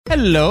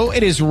Hello,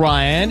 it is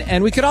Ryan,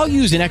 and we could all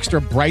use an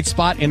extra bright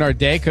spot in our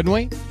day, couldn't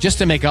we? Just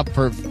to make up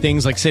for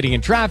things like sitting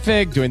in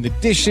traffic, doing the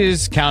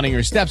dishes, counting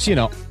your steps, you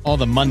know, all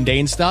the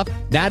mundane stuff.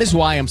 That is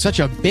why I'm such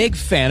a big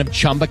fan of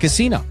Chumba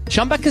Casino.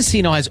 Chumba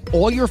Casino has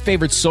all your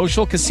favorite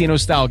social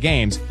casino-style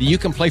games that you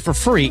can play for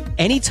free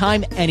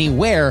anytime,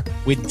 anywhere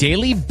with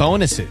daily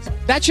bonuses.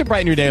 That should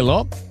brighten your day a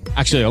little.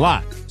 Actually, a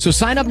lot. So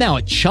sign up now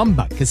at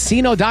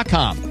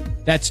ChumbaCasino.com.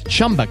 That's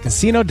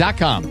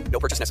ChumbaCasino.com. No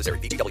purchase necessary.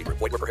 VGW Group.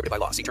 Void where prohibited by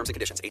law. See terms and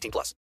conditions. 18+. The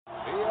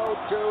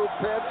 0-2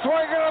 pitch.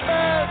 Swing and a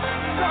miss.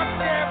 Struck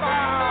him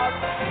out.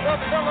 The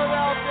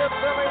Philadelphia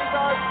Phillies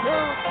are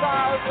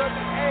 2008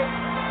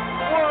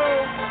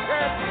 World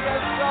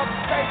Champions of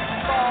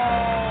Baseball.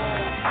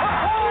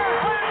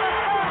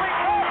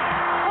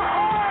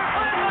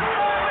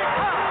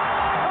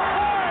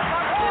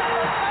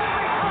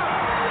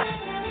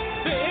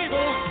 The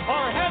Eagles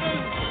are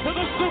headed to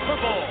the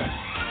Super Bowl.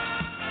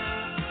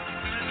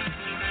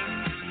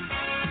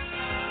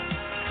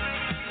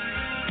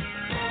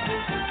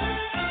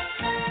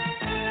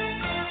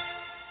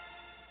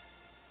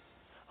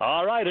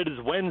 All right, it is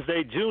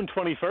Wednesday, June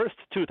 21st,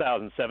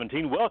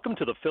 2017. Welcome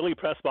to the Philly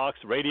Pressbox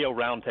Radio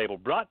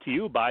Roundtable, brought to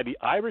you by the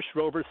Irish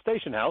Rover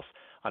Station House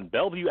on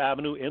Bellevue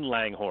Avenue in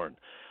Langhorne.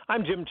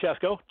 I'm Jim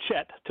Chesko,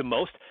 Chet to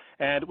most,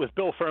 and with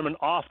Bill Furman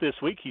off this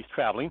week, he's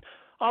traveling.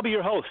 I'll be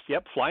your host,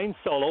 flying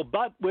solo,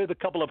 but with a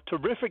couple of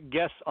terrific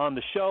guests on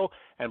the show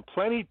and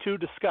plenty to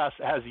discuss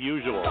as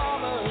usual.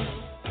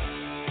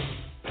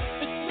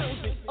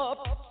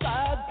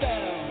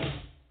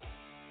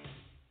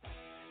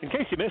 In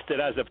case you missed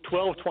it, as of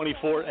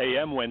 12:24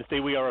 a.m.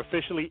 Wednesday, we are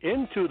officially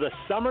into the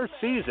summer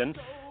season.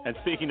 And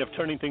speaking of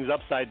turning things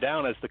upside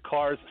down, as the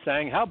Cars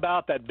sang, how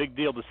about that big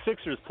deal the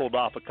Sixers pulled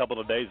off a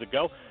couple of days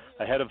ago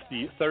ahead of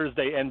the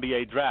Thursday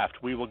NBA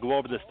draft? We will go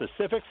over the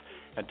specifics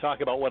and talk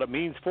about what it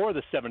means for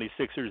the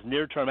 76ers'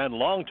 near-term and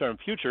long-term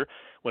future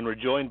when we're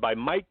joined by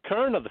Mike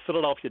Kern of the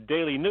Philadelphia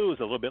Daily News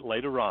a little bit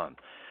later on.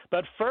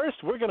 But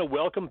first, we're going to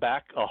welcome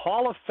back a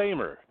Hall of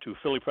Famer to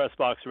Philly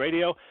Pressbox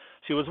Radio.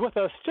 She was with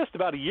us just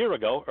about a year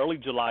ago, early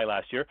July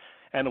last year,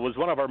 and it was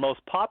one of our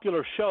most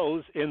popular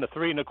shows in the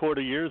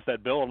 3¼ years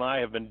that Bill and I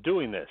have been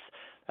doing this.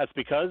 That's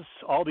because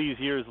all these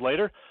years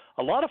later,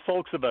 a lot of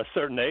folks of a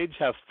certain age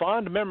have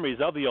fond memories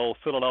of the old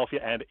Philadelphia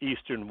and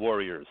Eastern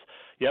Warriors.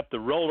 Yep, the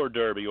roller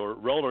derby or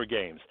roller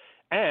games.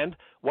 And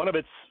one of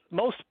its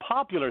most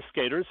popular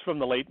skaters from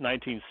the late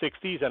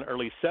 1960s and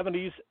early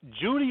 70s,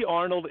 Judy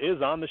Arnold,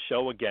 is on the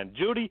show again.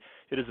 Judy,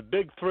 it is a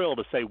big thrill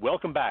to say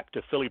welcome back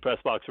to Philly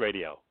Pressbox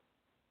Radio.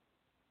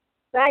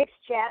 Thanks,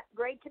 Chet.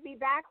 Great to be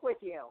back with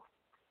you.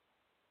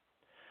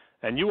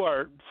 And you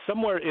are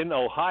somewhere in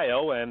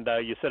Ohio, and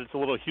you said it's a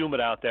little humid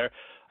out there.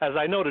 As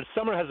I noted,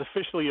 summer has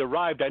officially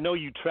arrived. I know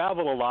you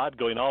travel a lot,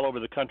 going all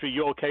over the country.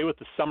 You okay with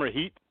the summer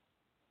heat?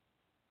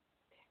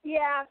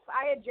 Yes,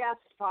 I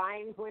adjust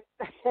fine with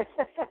the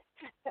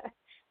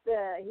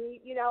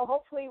heat. You know,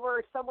 hopefully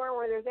we're somewhere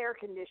where there's air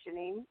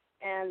conditioning,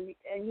 and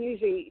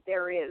usually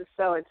there is.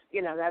 So it's,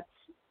 you know,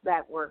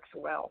 that works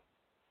well.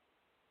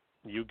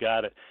 You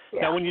got it.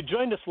 Yeah. Now, when you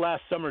joined us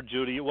last summer,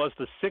 Judy, it was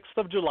the 6th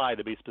of July,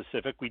 to be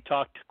specific. We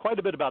talked quite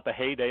a bit about the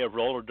heyday of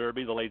roller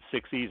derby, the late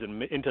 60s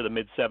and into the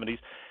mid-70s.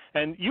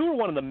 And you were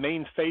one of the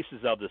main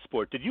faces of the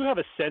sport. Did you have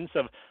a sense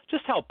of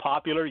just how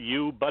popular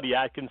you, Buddy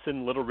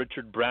Atkinson, Little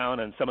Richard Brown,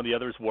 and some of the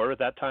others were at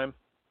that time?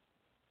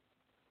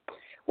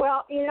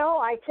 Well, you know,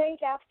 I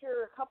think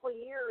after a couple of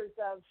years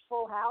of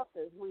full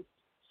houses, we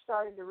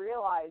started to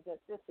realize that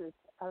this is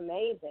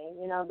amazing.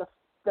 You know,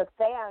 the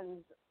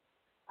fans,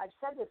 I've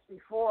said this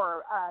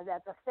before,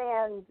 that the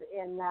fans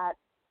in that,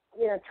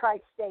 you know,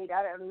 tri-state,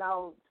 I don't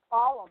know,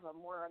 all of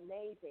them were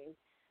amazing.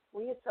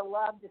 We used to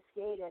love to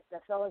skate at the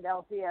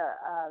Philadelphia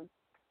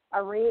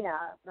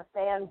arena. The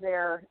fans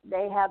there,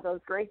 they had those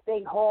great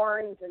big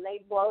horns, and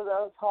they'd blow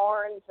those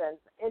horns, and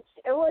it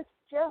was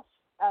just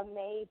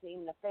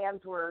amazing. The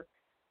fans were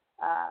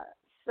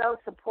so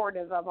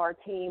supportive of our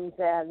teams,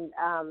 and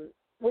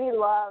we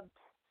loved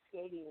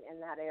skating in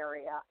that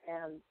area.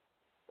 And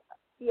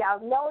yeah,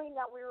 knowing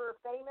that we were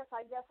famous,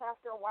 I guess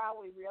after a while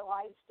we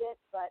realized it,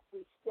 but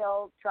we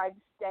still tried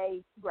to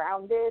stay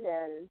grounded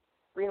and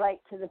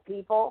relate to the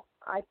people.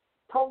 I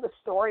told a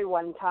story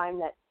one time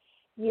that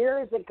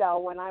years ago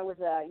when I was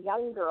a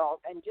young girl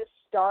and just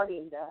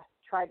starting to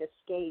try to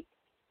skate,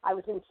 I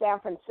was in San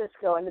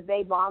Francisco, and the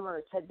Bay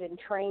Bombers had been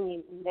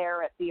training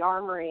there at the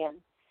Armory,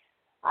 and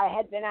I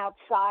had been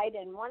outside,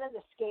 and one of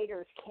the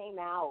skaters came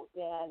out,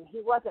 and he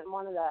wasn't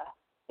one of the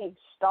big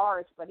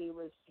stars, but he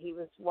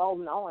was well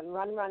known.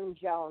 Run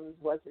Jones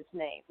was his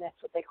name.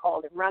 That's what they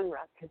called him, Run,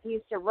 because he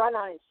used to run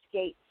on his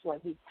skates when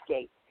he'd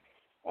skate.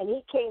 And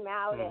he came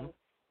out, and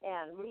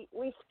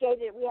we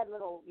skated. We had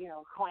little, you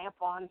know,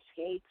 clamp-on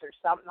skates or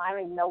something. I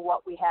don't even know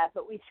what we had,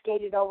 but we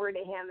skated over to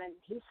him, and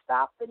he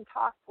stopped and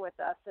talked with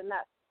us, and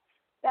that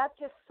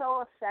just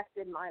so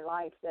affected my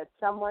life, that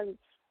someone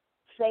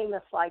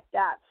famous like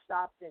that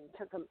stopped and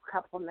took a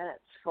couple of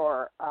minutes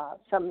for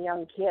some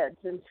young kids.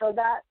 And so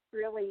that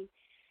really,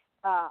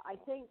 I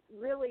think,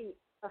 really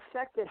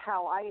affected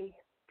how I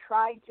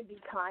tried to be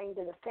kind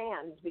to the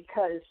fans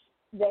because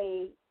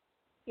they,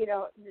 you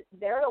know,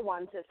 they're the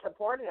ones that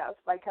supported us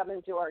by coming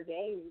to our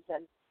games.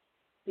 And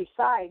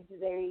besides,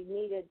 they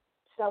needed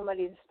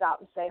somebody to stop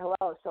and say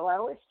hello. So I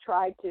always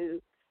tried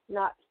to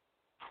not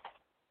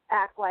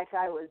act like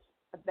I was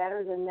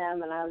better than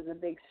them and I was a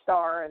big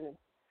star. And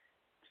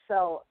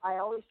so I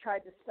always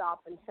tried to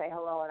stop and say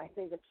hello. And I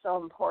think it's so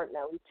important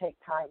that we take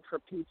time for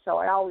peace. So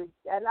I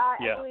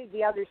believe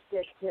the others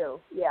did too.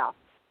 Yeah.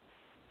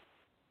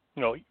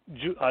 You know,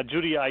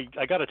 Judy, I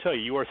got to tell you,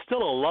 you are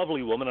still a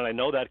lovely woman, and I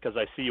know that because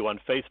I see you on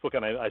Facebook,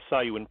 and I saw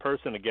you in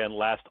person again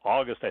last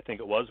August, I think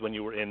it was, when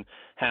you were in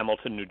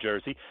Hamilton, New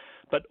Jersey.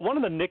 But one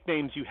of the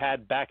nicknames you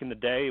had back in the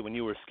day when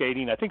you were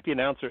skating, I think the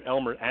announcer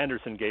Elmer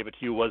Anderson gave it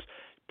to you, was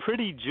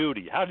Pretty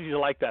Judy. How did you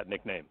like that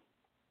nickname?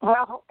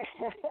 Well,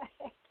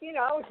 you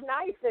know, it was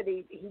nice that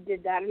he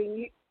did that. I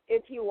mean,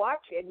 if you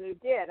watch it, and you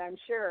did, I'm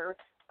sure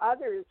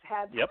others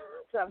had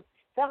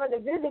some of the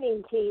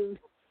visiting team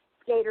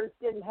skaters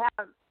didn't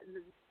have,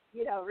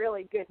 you know,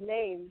 really good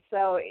names.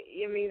 So,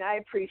 I mean, I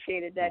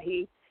appreciated that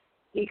he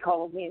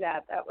called me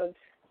that.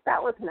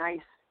 That was nice.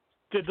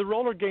 Did the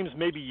roller games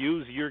maybe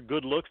use your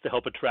good looks to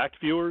help attract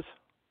viewers?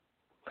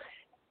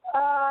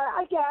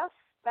 I guess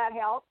that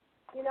helped,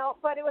 you know,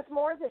 but it was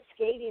more the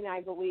skating,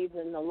 I believe,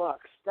 than the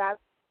looks. That's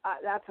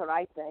what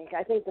I think.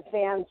 I think the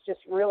fans just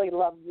really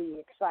loved the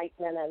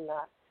excitement and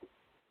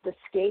the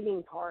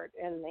skating part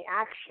and the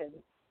action.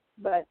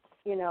 But,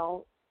 you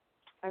know,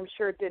 I'm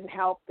sure it didn't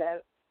help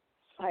that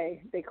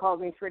they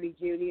called me Pretty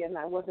Judy, and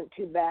I wasn't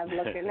too bad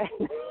looking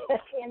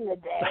in the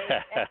day.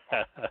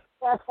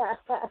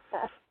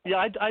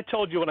 Yeah, I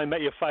told you when I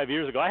met you 5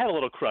 years ago, I had a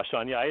little crush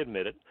on you. I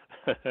admit it.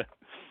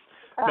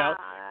 Now,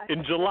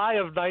 in July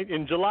of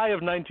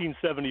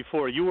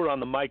 1974, you were on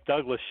the Mike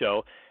Douglas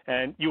show,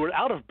 and you were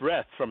out of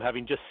breath from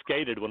having just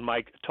skated when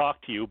Mike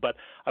talked to you, but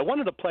I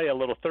wanted to play a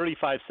little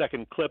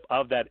 35-second clip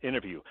of that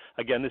interview.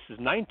 Again, this is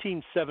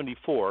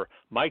 1974,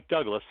 Mike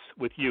Douglas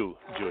with you,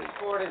 Judy. The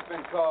sport has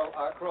been called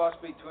a cross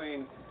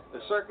between the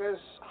circus,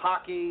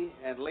 hockey,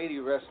 and lady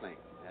wrestling.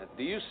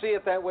 Do you see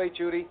it that way,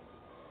 Judy?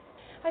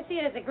 I see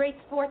it as a great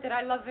sport that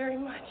I love very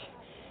much,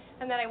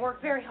 and that I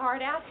work very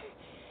hard at,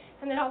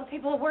 and that all the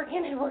people who work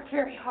in it work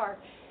very hard.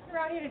 We're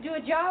out here to do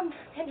a job,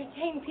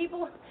 entertain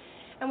people,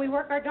 and we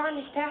work our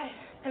darndest at it.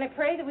 And I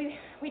pray that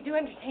we do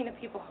entertain the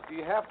people. Do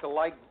you have to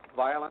like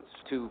violence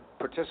to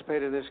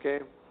participate in this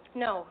game?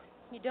 No,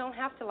 you don't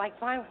have to like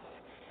violence.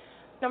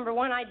 Number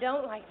one, I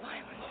don't like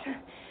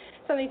violence.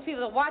 Some of these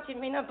people that watch it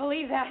may not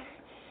believe that.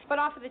 But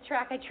off of the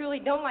track, I truly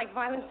don't like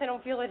violence. I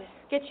don't feel it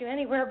gets you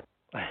anywhere.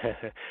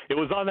 It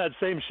was on that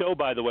same show,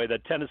 by the way,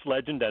 that tennis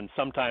legend and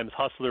sometimes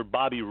hustler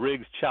Bobby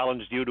Riggs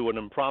challenged you to an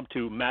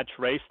impromptu match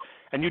race,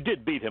 and you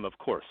did beat him, of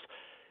course.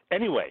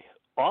 Anyway,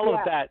 all of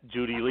that,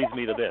 Judy, leads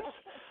me to this.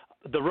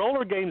 The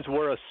roller games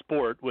were a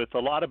sport with a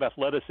lot of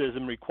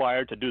athleticism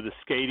required to do the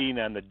skating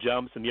and the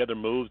jumps and the other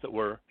moves that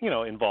were, you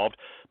know, involved.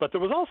 But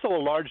there was also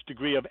a large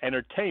degree of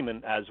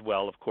entertainment as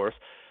well, of course.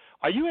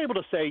 Are you able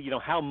to say, you know,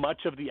 how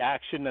much of the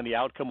action and the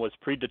outcome was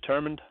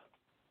predetermined?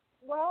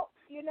 Well,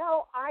 you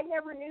know, I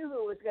never knew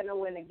who was going to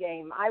win a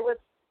game. I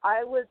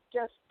was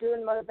just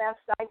doing my best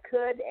I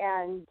could,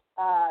 and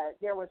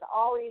there was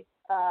always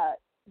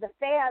the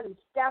fans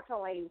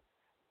definitely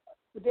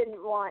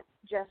didn't want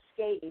just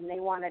skating; they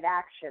wanted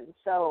action.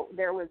 So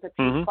there was a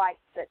few fights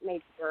that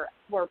maybe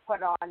were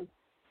put on,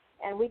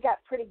 and we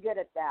got pretty good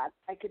at that.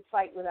 I could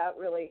fight without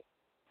really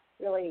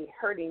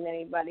hurting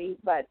anybody,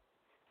 but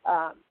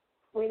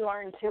we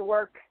learned to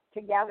work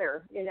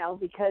together, you know,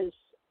 because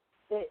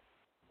it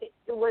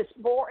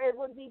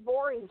would be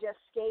boring just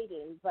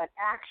skating, but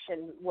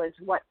action was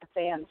what the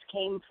fans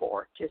came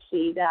for, to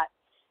see that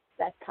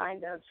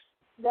kind of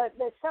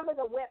some of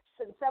the whips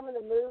and some of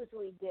the moves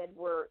we did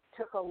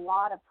took a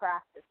lot of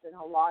practice and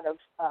a lot of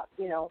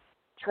you know,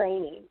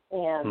 training,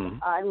 and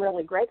I'm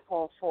really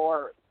grateful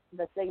for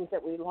the things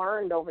that we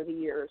learned over the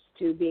years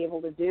to be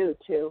able to do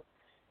to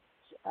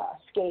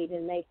skate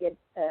and make it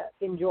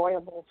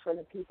enjoyable for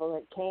the people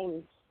that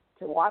came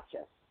to watch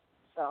us.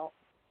 So.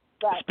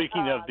 But,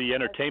 speaking of the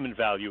entertainment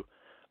value,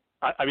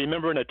 I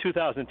remember in a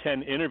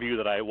 2010 interview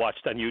that I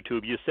watched on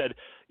YouTube, you said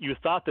you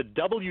thought the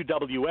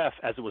WWF,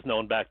 as it was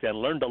known back then,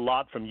 learned a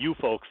lot from you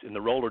folks in the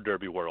roller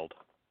derby world.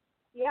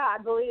 Yeah,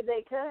 I believe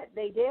they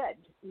did,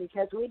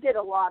 because we did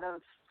a lot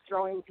of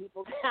throwing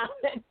people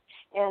down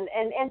and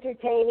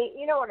entertaining,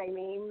 you know what I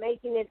mean,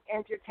 making it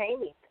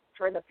entertaining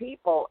for the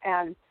people.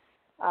 And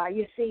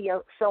you see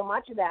so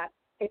much of that.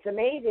 It's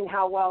amazing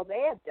how well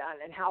they have done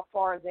and how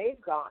far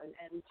they've gone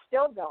and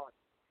still going.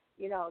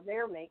 You know,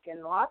 they're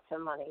making lots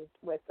of money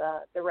with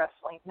the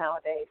wrestling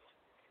nowadays.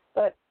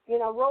 But, you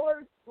know,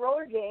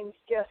 roller games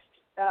just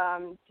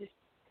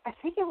I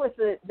think it was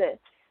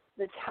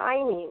the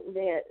timing,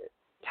 the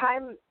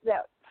time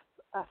that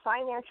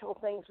financial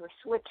things were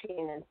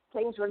switching and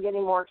things were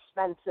getting more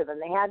expensive, and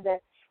they had to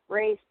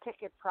raise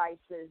ticket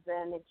prices,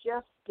 and it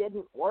just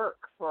didn't work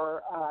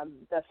for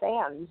the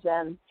fans,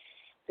 and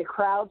the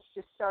crowds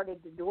just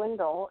started to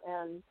dwindle.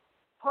 And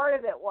part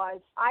of it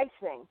was, I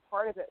think,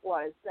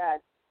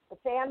 that the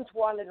fans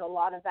wanted a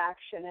lot of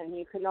action, and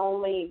you can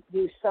only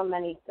do so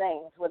many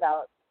things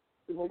without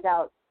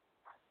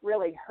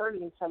really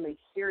hurting somebody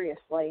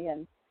seriously.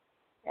 And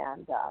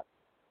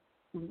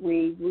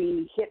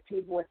we hit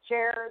people with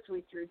chairs,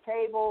 we threw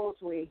tables,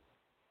 we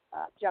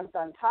jumped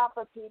on top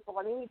of people.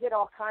 I mean, we did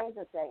all kinds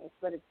of things.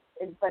 But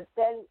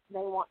then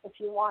if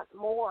you want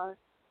more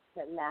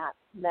than that,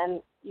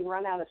 then you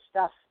run out of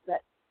stuff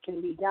that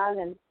can be done.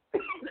 And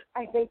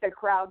I think the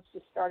crowds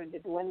just started to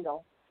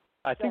dwindle.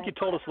 I think you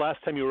told us last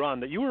time you were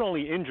on that you were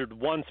only injured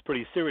once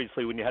pretty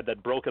seriously when you had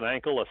that broken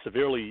ankle, a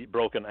severely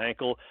broken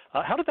ankle.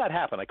 How did that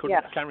happen? I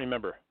can't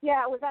remember.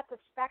 Yeah, it was at the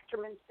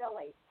Spectrum in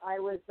Philly. I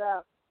was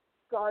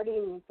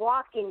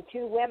blocking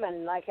two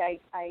women like I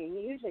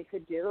usually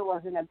could do. It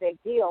wasn't a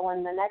big deal.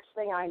 And the next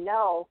thing I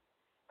know,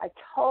 I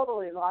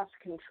totally lost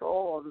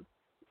control.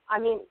 I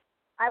mean,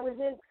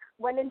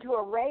 went into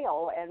a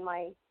rail, and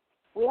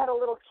we had a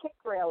little kick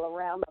rail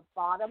around the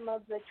bottom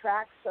of the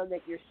track so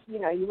that you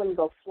wouldn't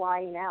go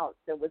flying out.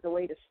 There was a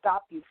way to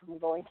stop you from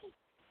going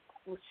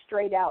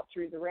straight out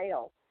through the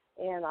rail.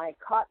 And I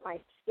caught my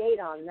skate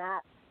on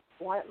that,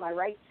 my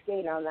right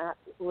skate on that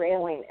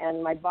railing,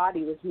 and my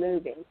body was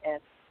moving.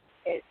 And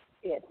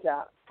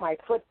my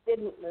foot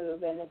didn't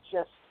move, and it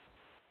just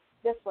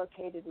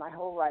dislocated my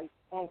whole right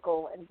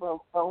ankle and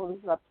broke bones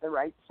up the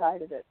right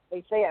side of it.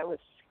 They say I was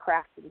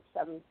cracked in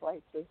 7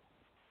 places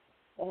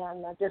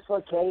and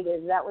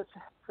dislocated. That was a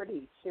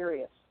pretty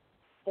serious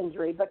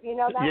injury. But,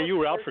 you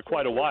were out for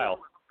quite a while.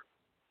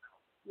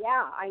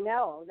 Yeah, I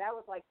know. That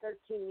was like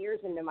 13 years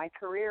into my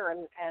career,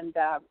 and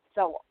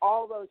so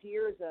all those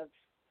years of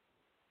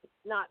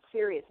not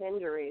serious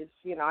injuries,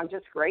 I'm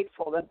just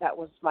grateful that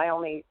was my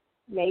only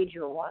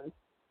major one.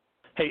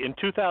 Hey, in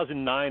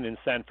 2009 in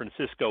San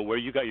Francisco, where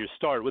you got your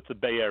start with the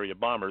Bay Area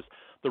Bombers,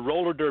 the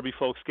roller derby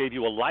folks gave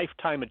you a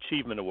Lifetime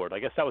Achievement Award. I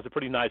guess that was a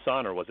pretty nice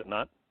honor, was it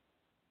not?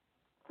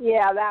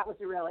 Yeah, that was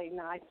really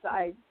nice.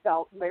 I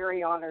felt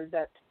very honored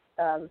that,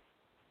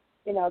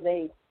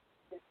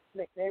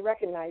 they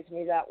recognized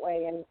me that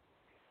way. And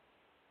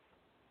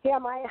yeah,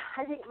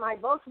 I think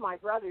both of my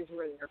brothers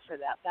were there for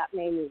that. That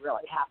made me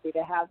really happy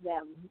to have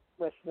them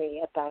with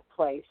me at that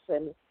place.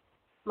 And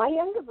my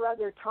younger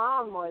brother,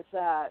 Tom, was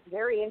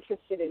very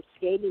interested in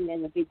skating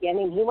in the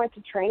beginning. He went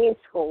to training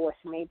school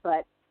with me,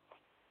 but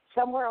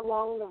somewhere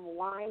along the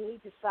line, he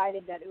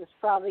decided that it was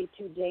probably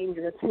too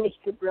dangerous and he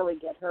could really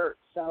get hurt.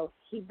 So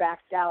he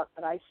backed out,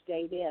 but I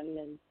stayed in,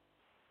 and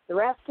the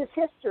rest is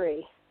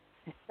history.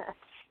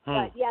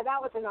 But, yeah,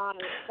 that was an honor.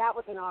 That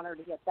was an honor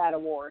to get that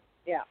award,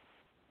 yeah.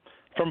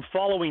 From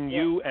following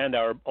you and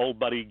our old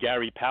buddy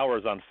Gary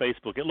Powers on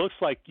Facebook, it looks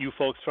like you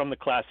folks from the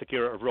classic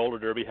era of roller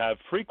derby have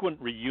frequent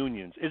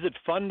reunions. Is it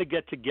fun to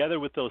get together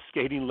with those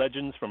skating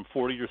legends from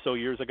 40 or so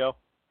years ago?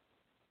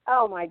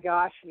 Oh my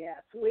gosh,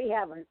 yes. We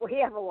have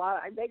a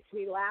lot. It makes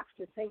me laugh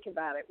to think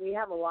about it. We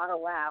have a lot of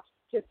laughs,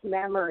 just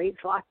memories,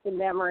 lots of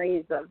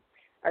memories of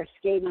our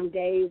skating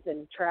days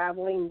and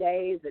traveling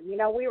days. And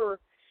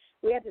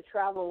we had to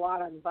travel a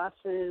lot on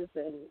buses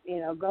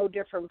and go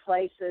different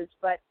places,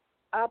 but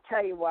I'll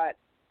tell you what,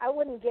 I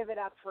wouldn't give it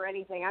up for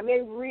anything.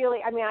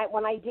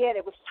 When I did,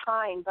 it was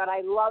time, but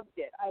I loved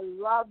it. I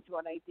loved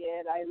what I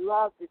did. I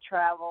loved the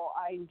travel.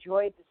 I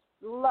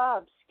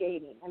loved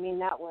skating.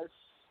 That was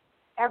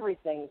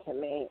everything to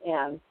me.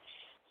 And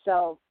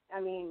so,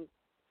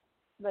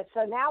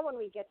 so now when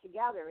we get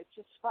together, it's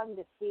just fun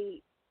to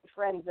see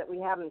friends that we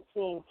haven't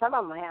seen. Some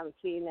of them I haven't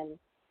seen in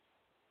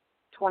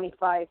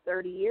 25,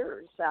 30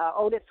 years.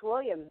 Otis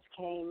Williams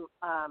came,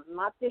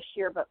 not this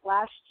year, but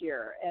last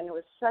year, and it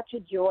was such a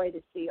joy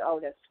to see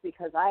Otis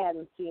because I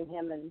hadn't seen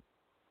him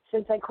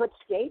since I quit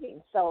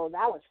skating. So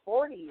that was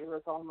 40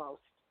 years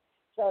almost.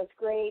 So it's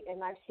great,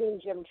 and I've seen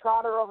Jim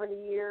Trotter over the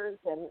years,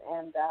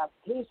 and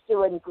he's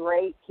doing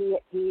great. He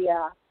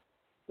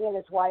and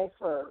his wife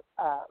are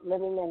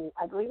living in,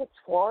 I believe it's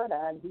Florida,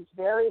 and he's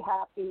very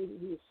happy.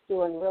 He's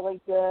doing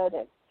really good,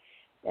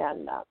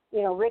 and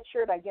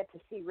Richard, I get to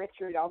see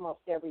Richard almost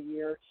every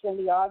year.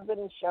 Cindy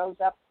Ogden shows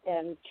up,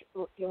 and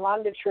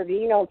Yolanda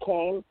Trevino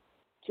came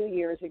 2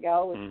 years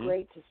ago. It was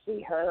great to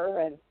see her,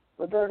 and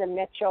Roberta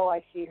Mitchell,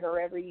 I see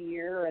her every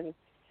year, and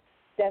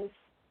then.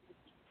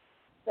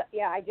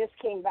 Yeah, I just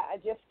came back. I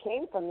just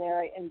came from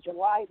there in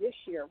July this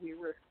year.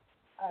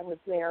 I was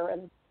there,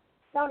 and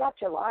no, not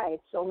July.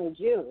 It's only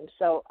June.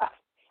 So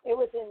it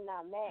was in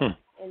May.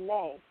 In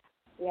May,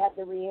 we had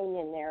the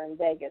reunion there in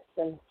Vegas,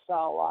 and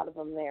saw a lot of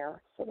them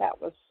there. So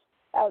that was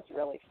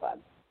really fun.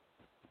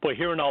 Boy,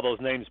 hearing all those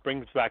names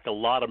brings back a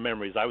lot of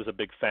memories. I was a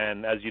big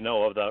fan, as you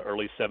know, of the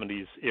early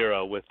 70s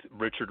era with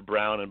Richard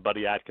Brown and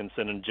Buddy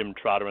Atkinson and Jim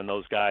Trotter and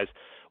those guys.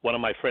 One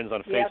of my friends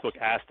on Facebook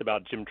asked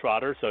about Jim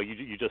Trotter, so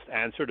you just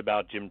answered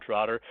about Jim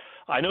Trotter.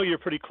 I know you're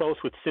pretty close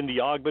with Cindy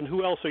Ogden.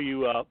 Who else are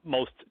you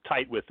most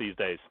tight with these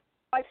days?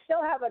 I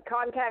still have a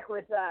contact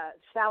with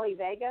Sally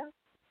Vega,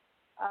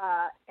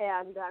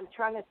 and I'm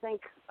trying to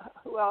think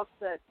who else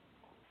that,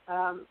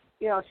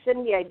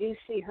 Cindy, I do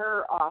see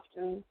her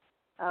often.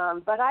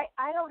 But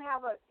I don't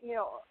have a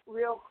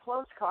real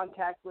close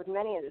contact with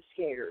many of the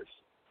skaters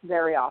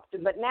very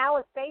often. But now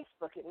with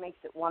Facebook, it makes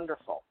it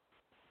wonderful.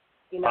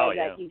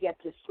 that you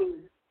get to see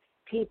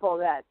people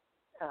that,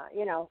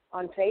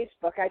 on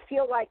Facebook. I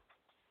feel like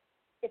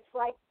it's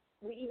like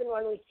even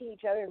when we see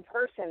each other in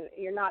person,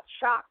 you're not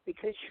shocked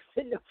because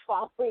you've been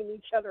following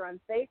each other on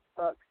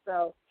Facebook.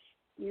 So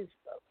you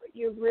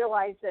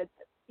realize that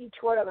each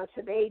one of us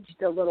have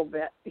aged a little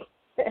bit.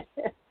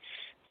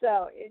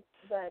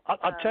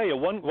 I'll tell you,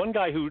 one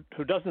guy who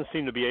doesn't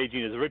seem to be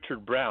aging is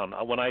Richard Brown.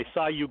 When I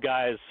saw you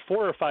guys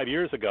 4 or 5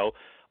 years ago,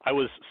 I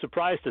was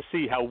surprised to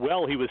see how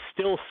well he was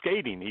still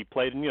skating. He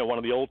played in one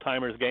of the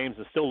old-timers games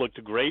and still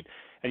looked great.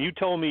 And you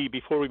told me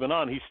before we went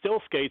on, he still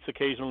skates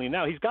occasionally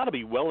now. He's got to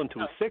be well into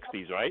his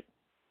 60s, right?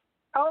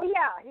 Oh,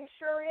 yeah, he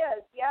sure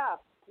is, yeah.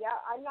 Yeah,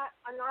 I'm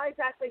not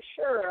exactly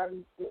sure.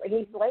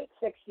 He's late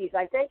 60s,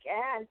 I think.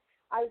 And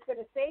I was going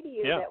to say to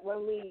you that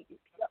when we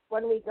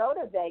go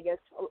to Vegas,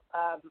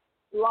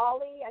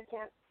 Lolly,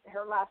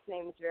 her last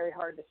name is very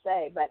hard to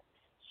say, but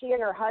she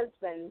and her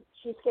husband,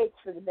 she skates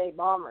for the Bay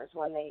Bombers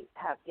when they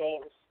have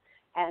games,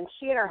 and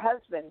she and her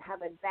husband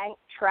have a bank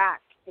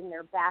track in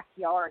their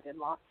backyard in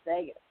Las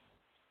Vegas.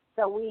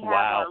 So we have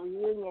our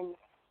reunion.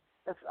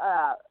 The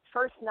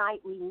first night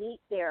we meet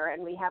there,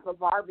 and we have a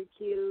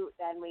barbecue,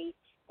 and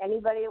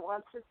anybody that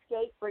wants to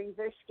skate brings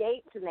their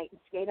skates, and they can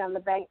skate on the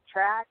bank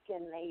track,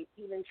 and they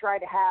even try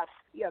to have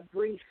a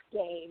brief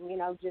game,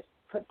 just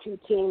put two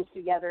teams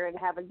together and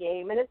have a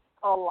game, and it's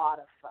a lot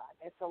of fun.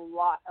 It's a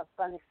lot of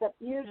fun, except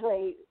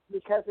usually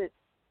because it's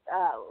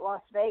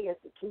Las Vegas,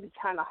 it can be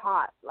kind of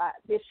hot.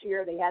 This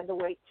year they had to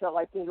wait till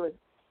I think it was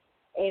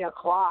 8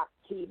 o'clock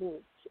to even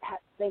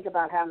think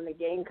about having the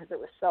game because it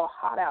was so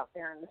hot out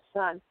there in the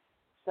sun.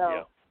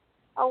 So,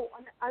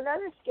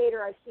 another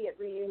skater I see at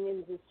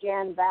reunions is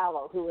Jan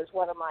Vallow, who is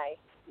one of my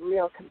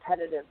real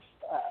competitive.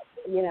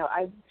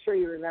 I'm sure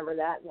you remember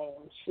that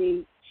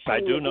name.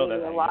 I do know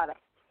that name.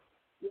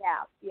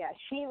 Yeah,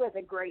 she was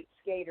a great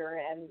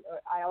skater, and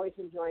I always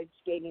enjoyed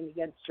skating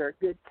against her.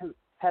 Good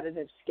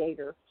competitive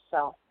skater.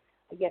 So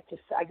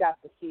I got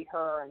to see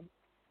her, and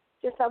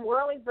just a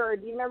Whirly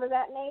Bird. Do you remember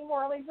that name,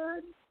 Whirly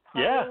Bird?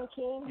 Yeah.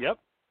 King? Yep.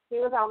 She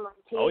was on my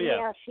team. Oh yeah.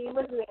 Yeah, she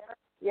was there.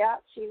 Yeah,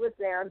 she was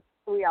there.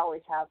 We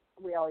always have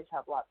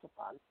lots of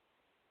fun.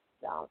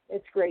 So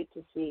it's great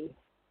to see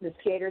the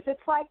skaters.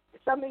 It's like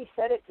somebody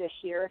said it this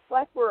year. It's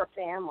like we're a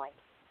family,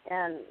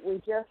 and we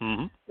just,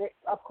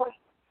 of course,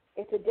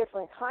 it's a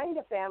different kind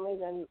of family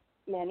than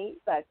many,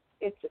 but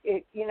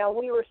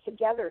we were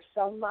together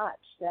so much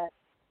that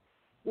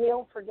we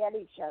don't forget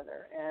each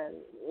other, and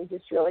we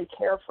just really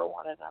care for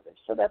one another.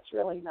 So that's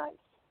really nice.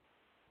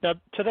 Now,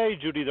 today,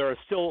 Judy, there are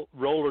still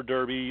roller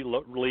derby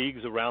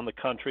leagues around the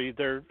country.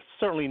 They're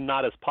certainly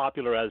not as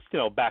popular as,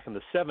 back in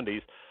the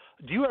 70s.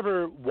 Do you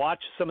ever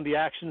watch some of the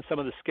action, some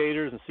of the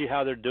skaters, and see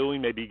how they're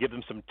doing, maybe give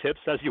them some tips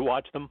as you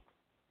watch them?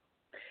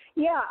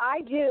 Yeah,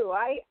 I do.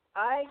 I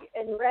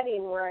in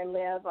Reading, where I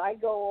live, I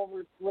go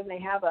over when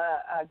they have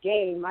a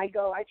game. I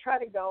try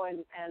to go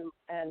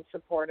and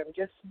support them.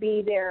 Just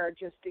be there.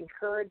 Just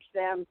encourage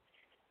them.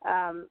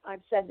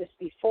 I've said this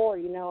before.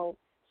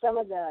 Some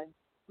of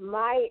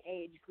my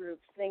age group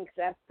thinks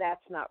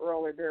that's not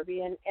roller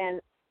derby,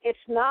 and it's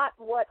not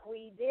what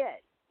we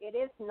did. It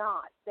is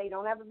not. They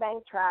don't have a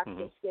bank track.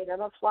 They skate on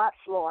a flat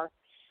floor.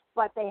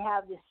 But they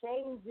have the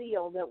same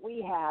zeal that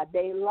we had.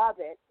 They love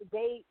it.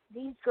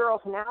 These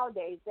girls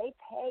nowadays, they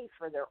pay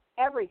for their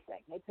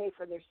everything. They pay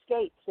for their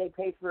skates. They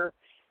pay for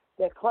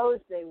the clothes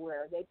they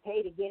wear. They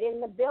pay to get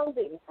in the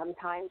building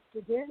sometimes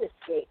to do the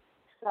skates.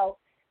 So,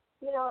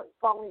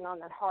 falling on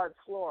that hard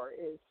floor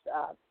is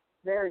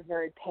very,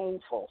 very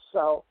painful.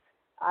 So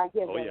I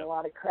give them a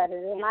lot of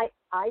credit. And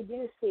I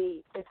do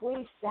see, if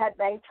we had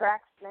bank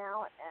tracks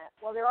now,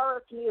 there are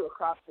a few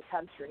across the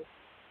country,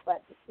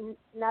 but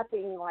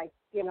nothing like,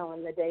 in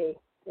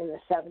the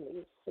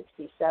 70s,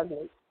 60s,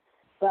 70s.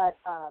 But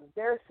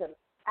there's some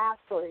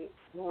absolutely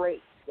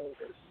great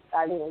skaters.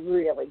 I mean,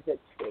 really good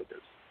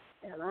skaters.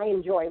 And I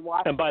enjoy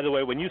watching. And by the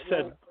way, when you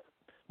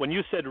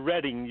said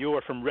Reading, you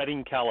are from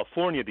Reading,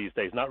 California these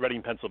days, not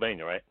Reading,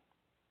 Pennsylvania, right?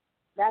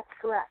 That's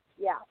correct.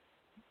 Yeah.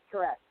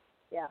 Correct.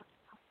 Yeah.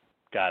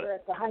 Got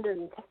it.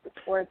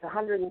 We're at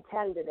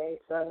 110 today,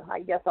 so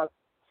I guess I'll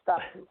stop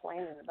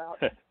complaining about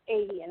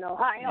 80 in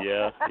Ohio.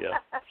 Yeah.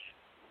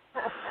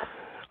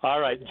 All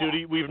right,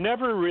 Judy, we've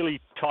never really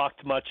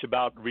talked much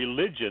about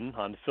religion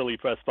on Philly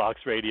Pressbox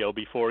Radio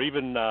before.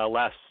 Even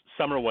last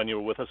summer when you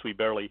were with us, we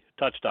barely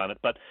touched on it.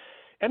 But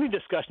any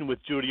discussion with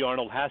Judy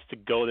Arnold has to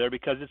go there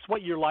because it's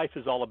what your life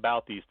is all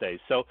about these days.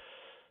 So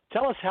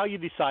tell us how you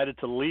decided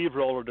to leave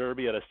roller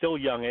derby at a still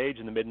young age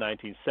in the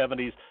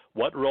mid-1970s,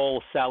 what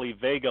role Sally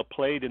Vega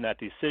played in that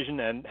decision,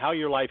 and how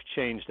your life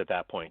changed at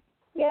that point.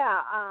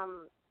 Yeah,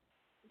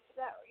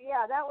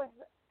 that was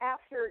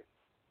after,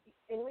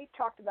 and we've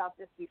talked about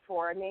this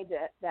before. I made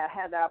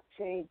had the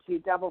opportunity to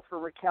double for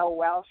Raquel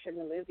Welch in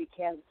the movie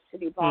Kansas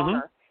City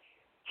Bomber,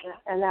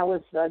 and that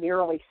was the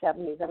early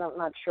 70s. I'm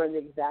not sure the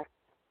exact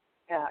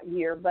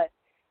year, but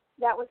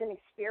that was an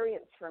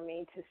experience for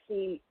me to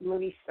see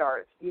movie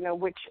stars,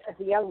 which as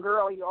a young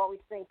girl, you always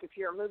think if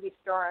you're a movie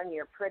star and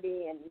you're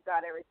pretty and you've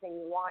got everything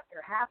you want,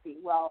 you're happy.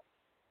 Well,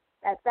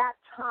 at that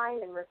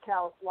time in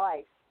Raquel's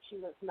life, she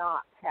was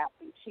not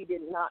happy. She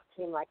did not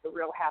seem like a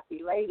real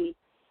happy lady.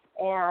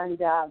 And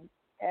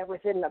it was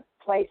in the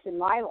place in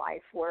my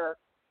life where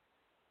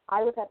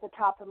I was at the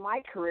top of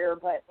my career,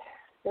 but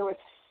there was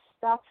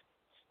stuff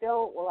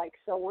still like,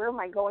 so where am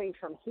I going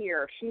from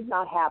here? She's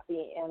not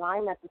happy, and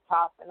I'm at the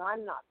top, and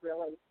I'm not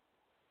really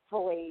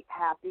fully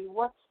happy.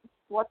 What's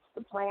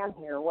the plan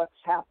here? What's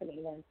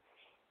happening?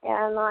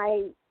 And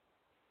I,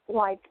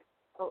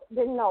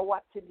 didn't know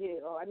what to do.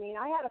 I mean,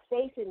 I had a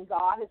faith in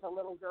God as a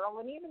little girl,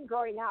 and even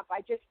growing up,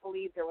 I just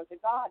believed there was a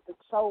God. But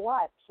so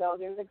what? So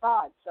there's a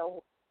God.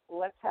 So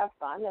let's have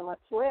fun and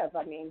let's live.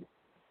 I mean,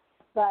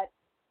 but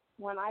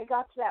when I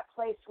got to that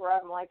place where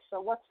I'm like,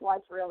 so what's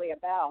life really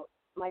about?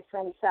 My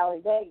friend Sally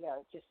Vega,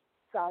 just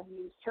God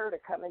used her to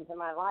come into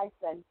my life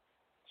and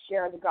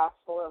share the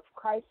gospel of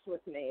Christ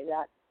with me.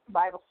 That the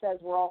Bible says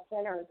we're all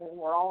sinners and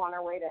we're all on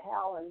our way to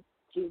hell, and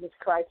Jesus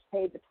Christ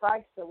paid the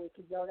price so we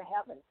could go to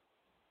heaven.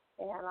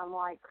 And I'm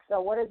like, so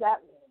what does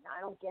that mean?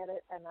 I don't get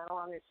it, and I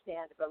don't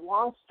understand it. But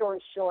long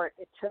story short,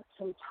 it took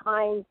some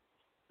time,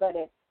 but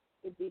it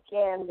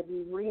began to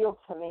be real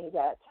to me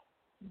that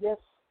this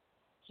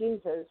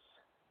Jesus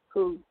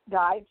who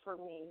died for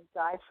me,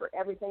 died for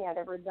everything I'd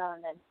ever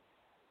done.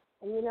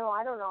 And you know,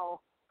 I don't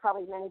know,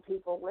 probably many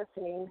people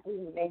listening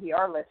who maybe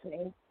are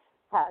listening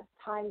had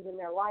times in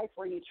their life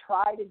where you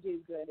try to do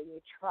good and you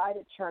try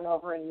to turn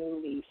over a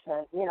new leaf.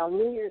 And, you know,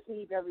 New Year's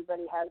Eve,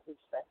 everybody has this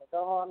thing.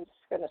 Oh, I'm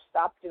just going to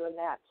stop doing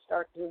that,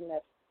 start doing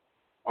this.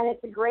 And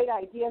it's a great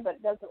idea, but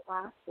it doesn't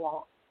last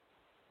long.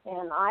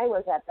 And I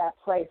was at that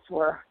place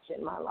where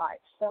in my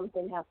life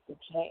something has to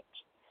change.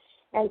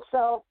 And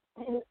so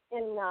in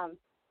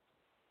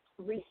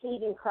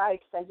receiving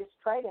Christ, I just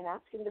prayed and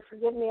asked him to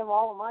forgive me of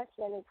all of my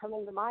sin and come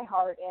into my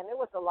heart. And it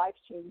was a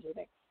life-changing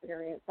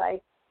experience.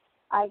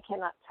 I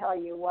cannot tell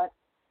you what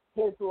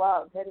his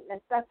love, and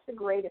that's the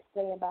greatest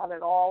thing about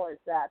it all, is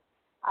that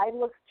I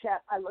look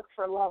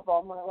for love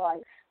all my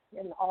life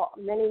in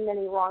many,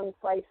 many wrong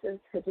places,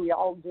 because we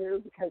all do,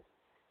 because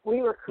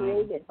we were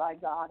created by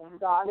God,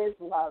 and God is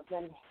love,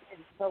 and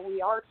so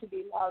we are to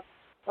be loved,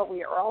 but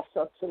we are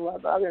also to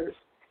love others.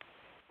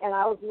 And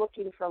I was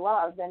looking for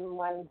love, and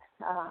when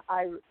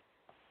I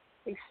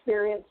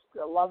experienced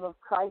the love of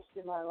Christ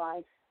in my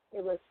life,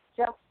 it was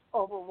just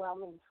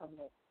overwhelming for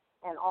me.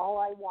 And all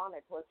I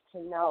wanted was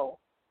to know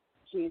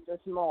Jesus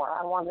more.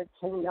 I wanted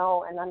to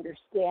know and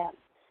understand.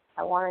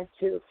 I wanted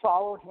to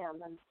follow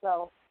him. And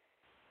so,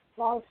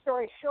 long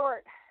story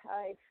short,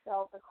 I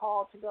felt a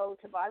call to go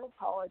to Bible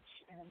college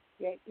and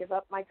give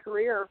up my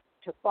career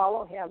to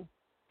follow him.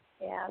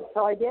 And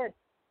so I did.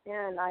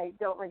 And I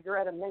don't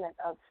regret a minute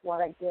of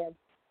what I did.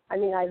 I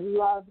mean, I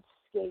loved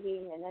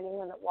skating, and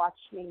anyone that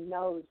watched me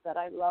knows that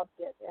I loved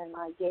it, and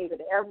I gave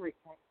it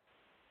everything.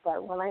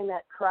 But when I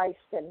met Christ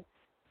and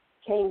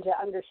came to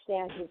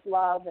understand his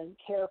love and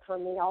care for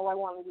me, all I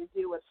wanted to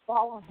do was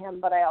follow him,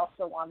 but I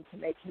also wanted to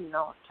make him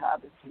known to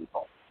other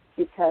people,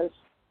 because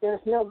there's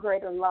no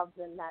greater love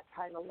than that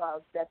kind of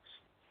love. The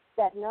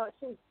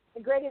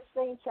greatest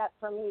thing, Chet,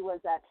 for me was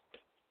that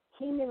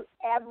he knew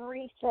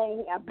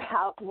everything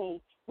about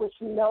me, which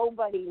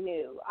nobody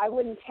knew. I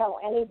wouldn't tell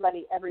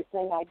anybody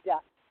everything I'd done,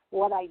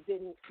 what I'd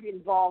been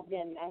involved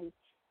in, and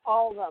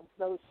all of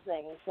those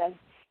things. And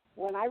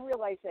when I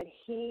realized that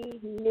he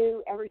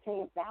knew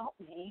everything about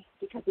me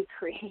because he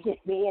created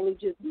me and he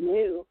just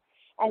knew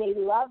and he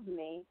loved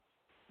me,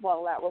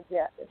 well, that was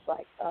it. It's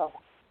like, oh,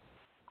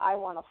 I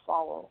want to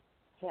follow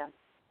him.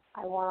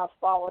 I want to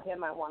follow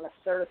him. I want to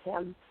serve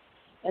him.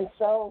 And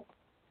so,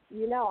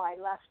 you know, I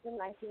left in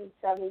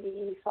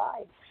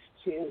 1975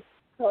 to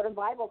go to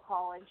Bible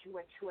college,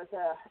 which was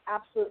an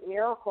absolute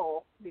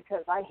miracle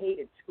because I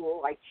hated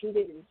school. I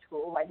cheated in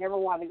school. I never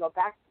wanted to go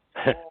back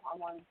to school. I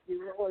wanted to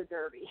do roller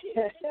derby.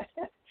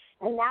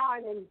 And now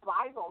I'm in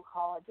Bible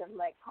college. I'm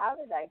like, how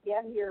did I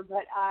get here?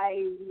 But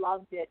I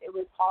loved it. It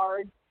was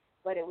hard,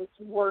 but it was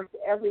worth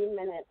every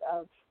minute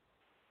of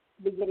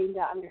beginning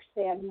to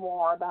understand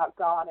more about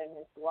God and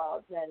his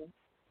love.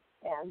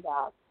 And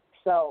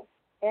so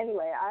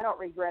anyway, I don't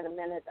regret a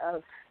minute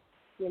of,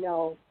 you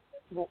know,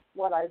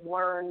 what I've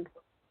learned,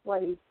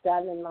 what he's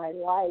done in my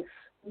life.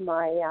 You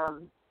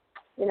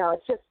know,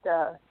 it's just,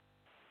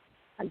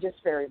 I'm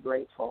just very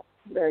grateful.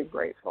 Very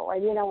grateful.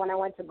 And, you know, when I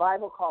went to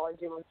Bible college,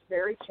 it was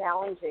very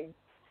challenging.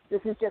 This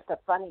is just a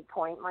funny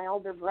point. My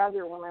older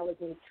brother, when I was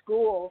in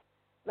school,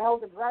 my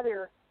older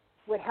brother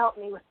would help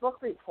me with book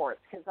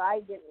reports because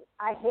I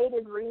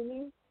hated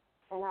reading,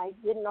 and I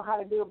didn't know how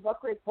to do a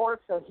book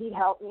report, so he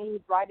helped me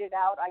write it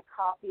out. I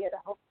copy it. I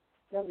hope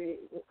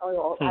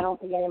I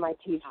don't think any of my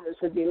teachers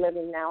would be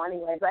living now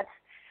anyway. But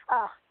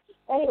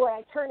anyway,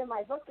 I turned in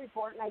my book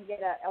report, and I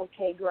get an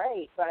okay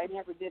grade, but I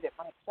never did it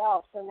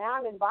myself. So now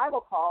I'm in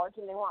Bible college,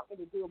 and they want me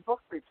to do a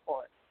book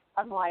report.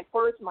 I'm like,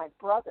 where's my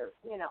brother,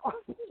 you know?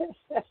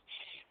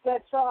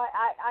 But so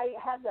I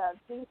had to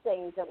do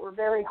things that were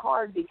very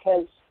hard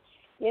because,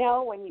 you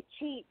know, when you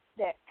cheat,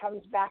 that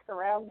comes back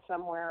around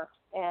somewhere.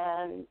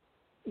 And,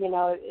 you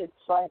know, it's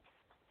like,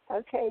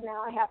 okay,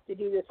 now I have to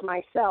do this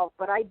myself.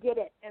 But I did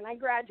it, and I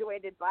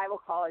graduated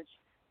Bible college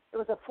It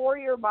was a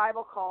 4-year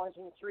Bible college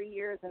in 3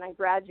 years, and I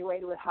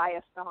graduated with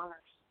highest honors.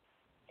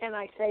 And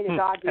I say to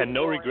God, and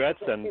no regrets.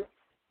 And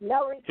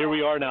no regrets. Here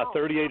we are now,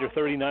 38 or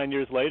 39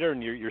 years later,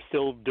 and you're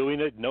still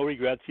doing it. No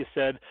regrets, you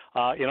said.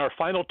 In our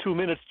final 2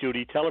 minutes,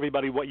 Judy, tell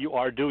everybody what you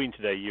are doing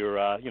today.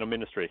 Your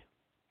ministry.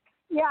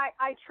 Yeah,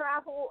 I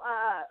travel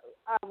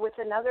with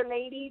another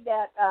lady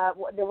that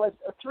there was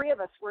 3 of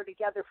us were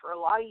together for a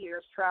lot of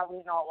years,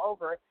 traveling all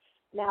over.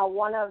 Now,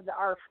 one of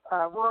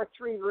we're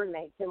 3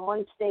 roommates, and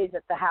one stays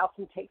at the house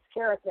and takes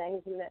care of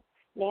things. And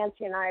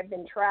Nancy and I have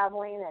been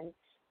traveling and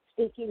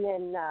speaking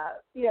in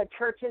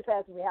churches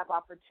as we have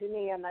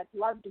opportunity. And I'd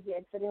love to get,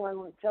 if anyone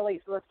in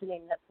Philly's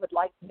listening that would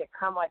like me to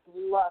come, I'd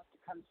love to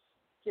come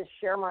just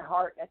share my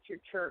heart at your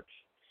church.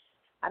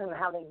 I don't know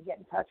how they can get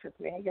in touch with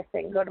me. I guess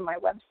they can go to my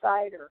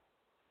website or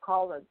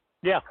call the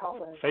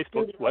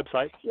Facebook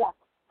website. Yeah.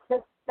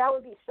 That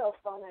would be so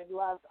fun.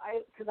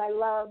 Because I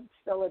love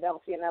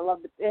Philadelphia and I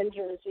love in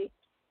Jersey.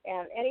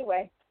 And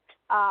anyway,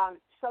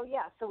 so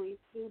we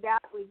do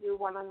that. We do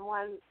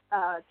one-on-one,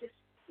 just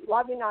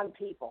loving on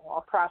people all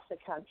across the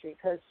country.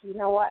 Because you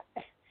know what?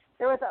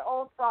 There was an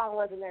old song,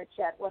 wasn't there,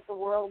 Chet? What the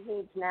world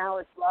needs now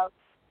is love.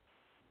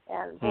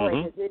 And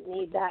boy, does it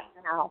need that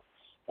now.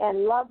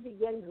 And love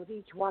begins with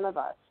each one of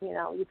us. You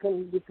know, you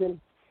can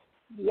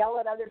yell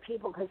at other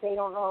people because they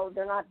don't know,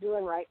 they're not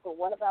doing right. But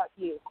what about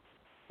you?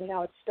 You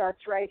know, it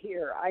starts right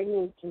here. I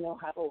need to know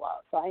how to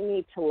love. I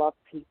need to love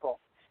people,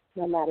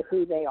 no matter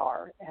who they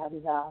are.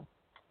 And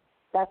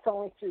that's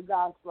only through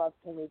God's love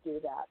can we do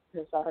that,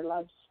 because our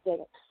love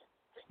stinks.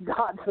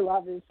 God's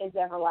love is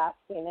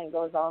everlasting and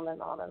goes on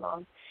and on and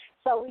on.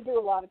 So we do a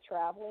lot of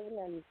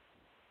traveling,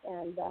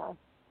 and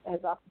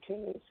as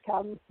opportunities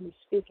come, we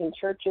speak in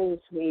churches,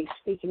 we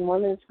speak in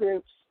women's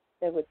groups,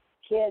 with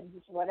kids,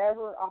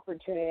 whatever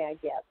opportunity I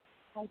get,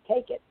 I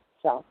take it.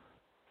 So.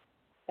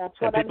 That's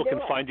what and people I'm doing.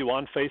 Can find you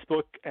on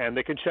Facebook, and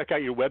they can check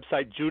out your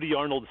website,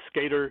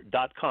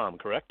 judyarnoldskater.com,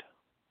 correct?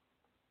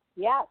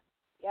 Yes,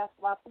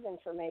 lots of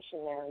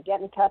information there. And get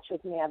in touch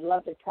with me. I'd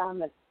love to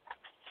come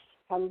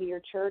to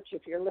your church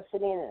if you're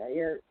listening.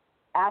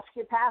 Ask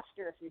your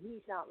pastor if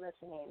he's not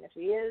listening. If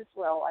he is,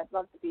 well, I'd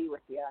love to be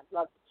with you. I'd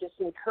love to just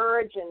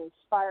encourage and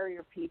inspire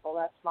your people.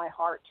 That's my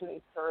heart, to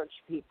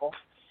encourage people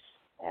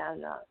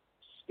and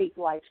speak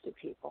life to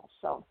people.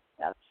 So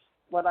that's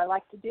what I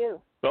like to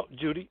do. Well,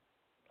 Judy,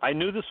 I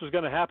knew this was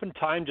going to happen.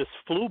 Time just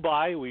flew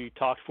by. We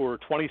talked for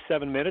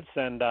 27 minutes,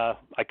 and I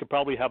could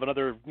probably have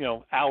another,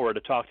 hour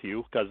to talk to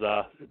you, because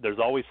there's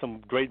always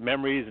some great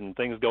memories and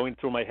things going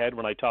through my head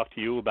when I talk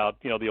to you about,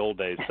 the old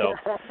days. So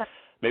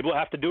maybe we'll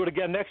have to do it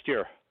again next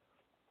year.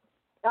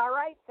 All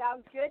right.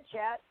 Sounds good,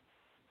 Chet.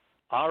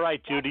 All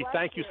right, Judy.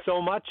 Thank you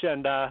so much,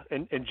 and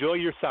enjoy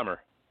your summer.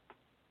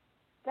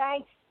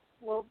 Thanks.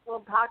 We'll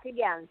talk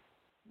again.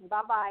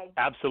 Bye-bye.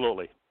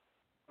 Absolutely.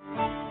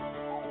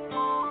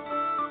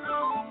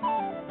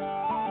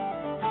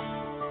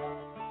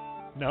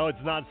 No,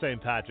 it's not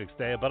St. Patrick's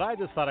Day, but I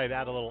just thought I'd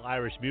add a little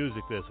Irish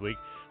music this week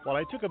while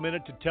I took a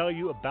minute to tell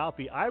you about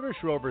the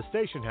Irish Rover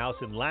Station House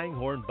in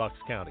Langhorne, Bucks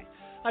County.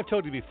 I've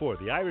told you before,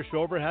 the Irish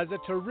Rover has a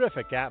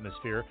terrific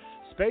atmosphere,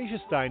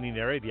 spacious dining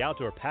area, the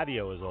outdoor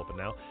patio is open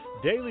now,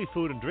 daily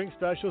food and drink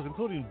specials,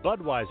 including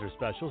Budweiser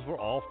specials for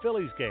all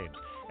Phillies games,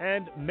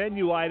 and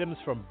menu items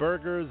from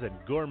burgers and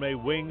gourmet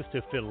wings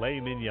to filet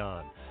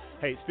mignon.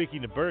 Hey,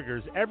 speaking of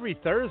burgers, every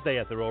Thursday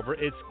at the Rover,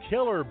 it's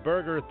Killer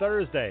Burger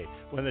Thursday,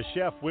 when the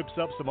chef whips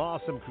up some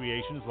awesome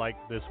creations like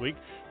this week,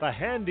 the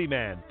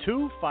Handyman,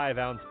 2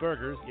 5-ounce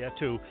burgers,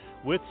 2,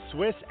 with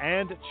Swiss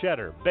and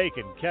cheddar,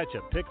 bacon,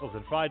 ketchup, pickles,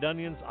 and fried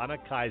onions on a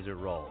Kaiser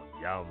roll.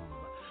 Yum.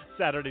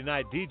 Saturday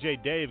night, DJ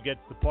Dave gets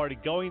the party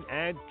going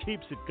and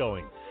keeps it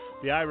going.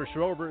 The Irish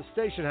Rover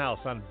Station House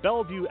on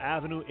Bellevue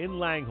Avenue in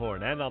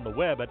Langhorne, and on the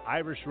web at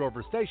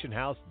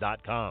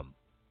irishroverstationhouse.com.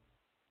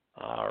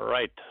 All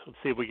right. Let's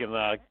see if we can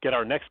get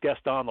our next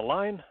guest on the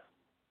line.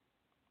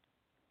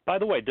 By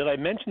the way, did I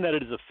mention that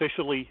it is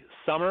officially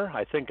summer?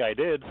 I think I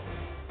did.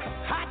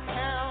 Hot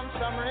town,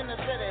 summer in the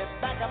city,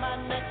 back of my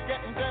neck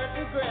getting dirt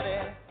and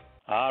gritty.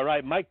 All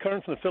right. Mike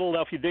Kern from the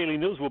Philadelphia Daily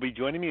News will be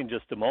joining me in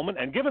just a moment.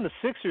 And given the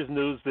Sixers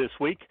news this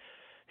week,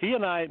 he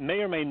and I may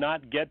or may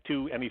not get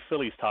to any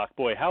Phillies talk.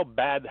 Boy, how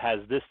bad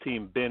has this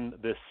team been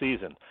this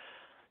season?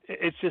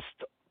 It's just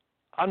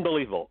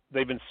unbelievable.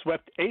 They've been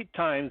swept 8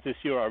 times this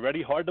year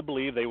already. Hard to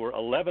believe. They were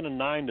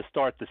 11-9 to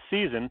start the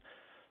season.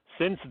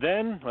 Since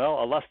then,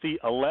 well, a lusty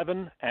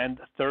 11-38.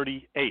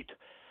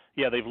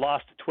 Yeah, they've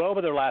lost 12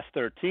 of their last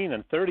 13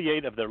 and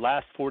 38 of their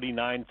last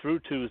 49 through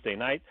Tuesday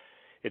night.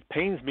 It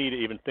pains me to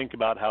even think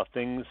about how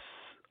things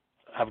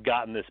have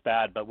gotten this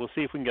bad, but we'll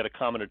see if we can get a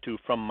comment or two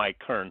from Mike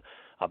Kern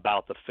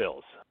about the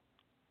Phils.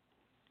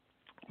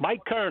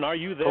 Mike Kern, are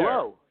you there?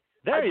 Hello.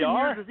 There you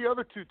are. The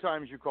other 2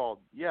 times you called.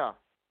 Yeah.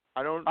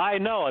 I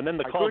know, and then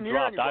the call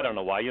dropped. I don't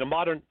know why.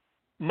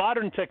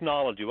 Modern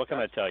technology. What can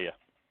I tell you?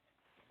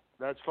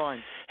 That's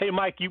fine. Hey,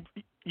 Mike, you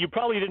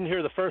probably didn't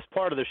hear the first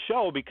part of the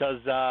show because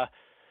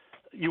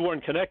you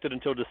weren't connected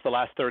until just the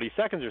last 30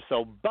 seconds or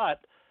so. But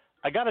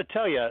I got to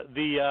tell you,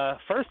 the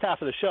first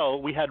half of the show,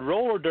 we had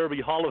roller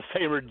derby Hall of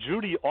Famer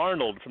Judy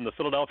Arnold from the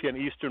Philadelphia and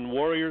Eastern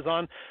Warriors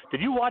on.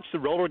 Did you watch the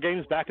roller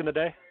games back in the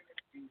day?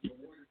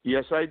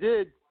 Yes, I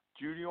did.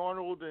 Judy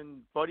Arnold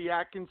and Buddy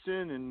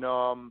Atkinson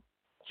and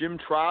Jim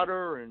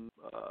Trotter and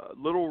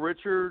Little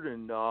Richard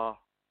and,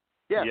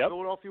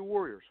 Philadelphia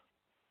Warriors.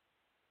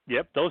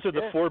 Yep, those are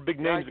the four big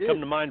names that come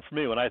to mind for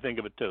me when I think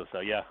of it, too. So,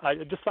 yeah, I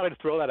just thought I'd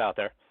throw that out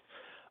there.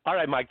 All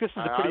right, Mike, this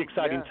is a pretty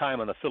exciting time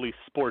on the Philly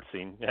sports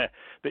scene.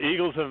 The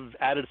Eagles have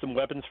added some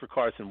weapons for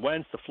Carson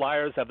Wentz. The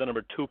Flyers have the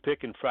number 2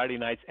 pick in Friday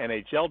night's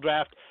NHL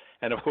draft.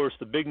 And, of course,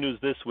 the big news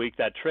this week,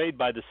 that trade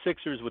by the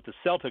Sixers with the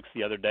Celtics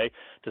the other day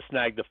to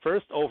snag the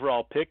first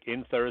overall pick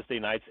in Thursday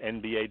night's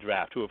NBA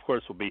draft, who, of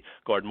course, will be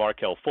guard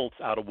Markelle Fultz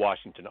out of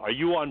Washington. Are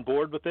you on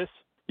board with this?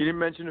 You didn't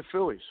mention the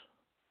Phillies.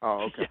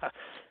 Oh, okay. Yeah.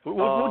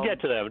 We'll get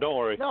to them. Don't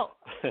worry. No,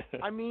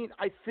 I mean,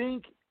 I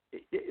think,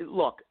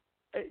 look,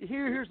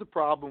 here's the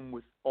problem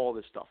with all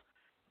this stuff.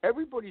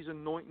 Everybody's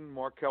anointing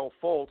Markelle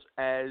Fultz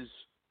as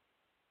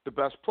the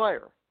best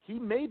player. He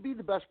may be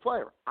the best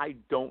player. I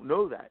don't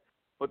know that.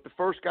 But the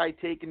first guy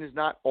taken is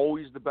not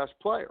always the best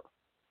player.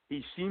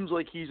 He seems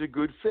like he's a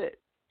good fit.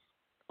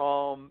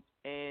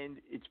 And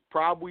it's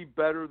probably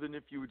better than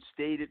if you had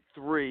stayed at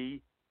 3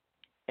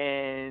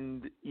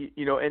 and,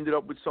 ended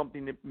up with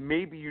something that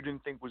maybe you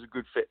didn't think was a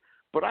good fit.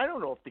 But I don't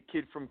know if the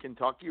kid from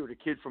Kentucky or the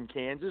kid from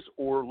Kansas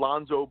or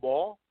Lonzo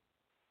Ball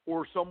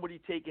or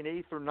somebody taking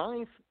 8th or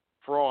 9th,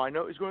 for all I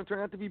know, is going to turn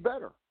out to be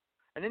better.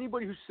 And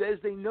anybody who says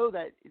they know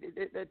that,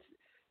 that's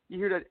you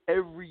hear that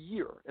every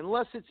year,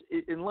 unless it's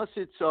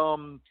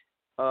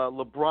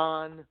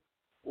LeBron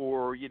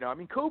or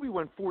Kobe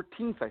went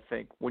 14th, I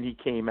think, when he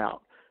came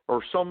out,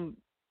 or some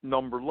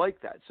number like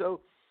that.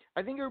 So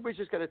I think everybody's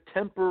just got to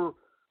temper,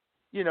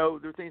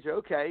 their things.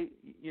 Okay,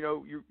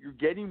 you're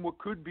getting what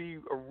could be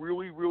a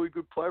really, really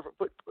good player,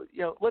 but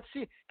let's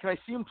see. Can I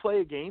see him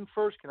play a game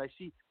first? Can I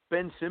see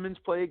Ben Simmons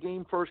play a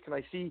game first? Can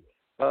I see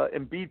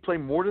Embiid play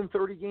more than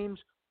 30 games?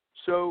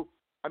 So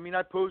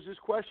I posed this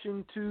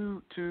question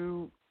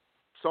to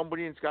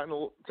somebody, and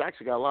it's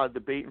actually got a lot of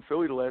debate in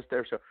Philly the last day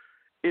or so.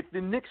 If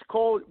the Knicks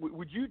call,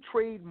 would you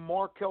trade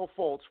Markelle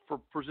Fultz for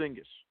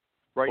Porzingis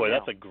right now? Boy,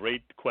 that's a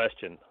great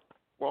question.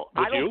 Well,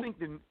 I don't think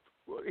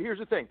here's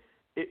the thing.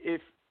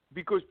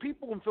 Because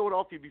people in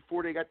Philadelphia,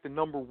 before they got the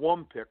number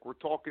 1 pick, were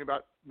talking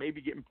about maybe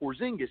getting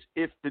Porzingis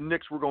if the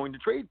Knicks were going to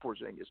trade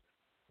Porzingis.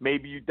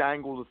 Maybe you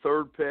dangle the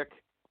 3rd pick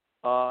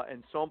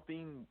and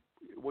something,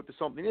 what the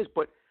something is.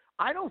 But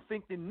I don't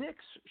think the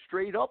Knicks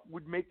straight up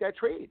would make that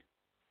trade.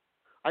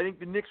 I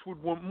think the Knicks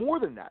would want more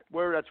than that.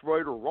 Whether that's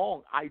right or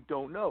wrong, I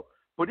don't know.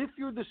 But if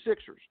you're the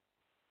Sixers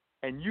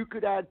and you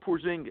could add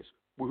Porzingis,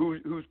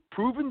 who's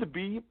proven to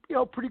be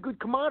a pretty good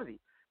commodity,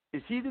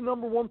 is he the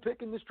number 1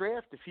 pick in this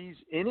draft if he's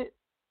in it?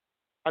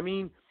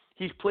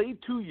 He's played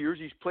 2 years.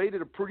 He's played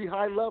at a pretty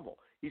high level.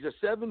 He's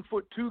a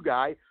 7'2"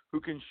 guy who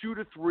can shoot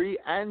a 3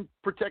 and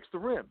protects the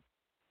rim.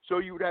 So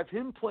you would have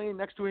him playing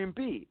next to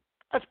Embiid.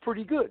 That's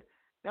pretty good.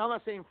 Now, I'm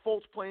not saying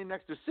Fultz playing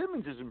next to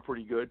Simmons isn't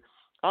pretty good.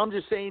 I'm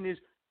just saying is,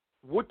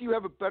 what do you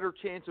have a better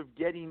chance of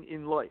getting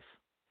in life,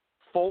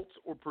 Fultz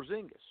or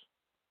Porzingis?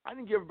 I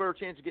think you have a better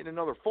chance of getting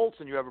another Fultz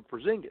than you have a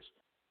Porzingis.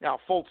 Now,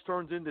 if Fultz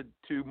turns into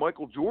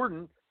Michael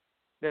Jordan,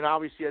 then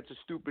obviously that's a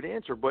stupid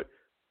answer. But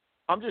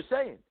I'm just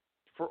saying,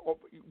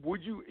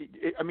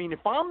 if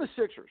I'm the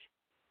Sixers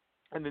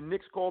and the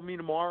Knicks called me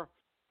tomorrow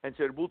and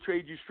said, we'll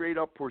trade you straight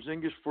up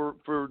Porzingis for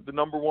the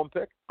number 1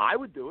 pick, I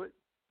would do it.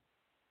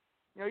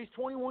 He's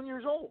 21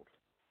 years old.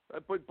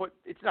 But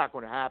it's not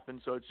going to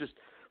happen, so it's just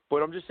 –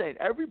 but I'm just saying,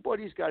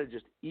 everybody's got to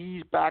just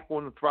ease back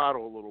on the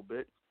throttle a little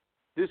bit.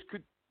 This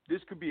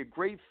could be a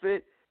great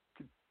fit.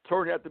 Could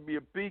turn out to be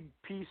a big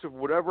piece of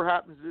whatever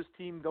happens to this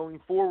team going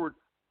forward.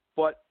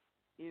 But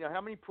how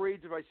many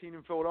parades have I seen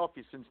in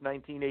Philadelphia since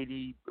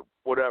 1980,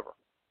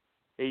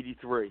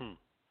 83?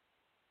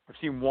 I've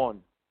seen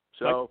one.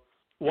 So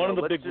one of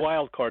the big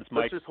wild cards,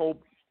 Mike. Let's just hold.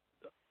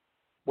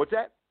 What's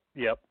that?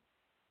 Yep.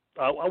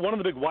 One of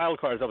the big wild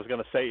cards I was going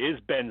to say is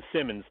Ben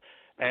Simmons.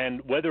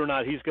 And whether or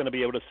not he's going to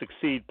be able to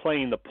succeed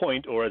playing the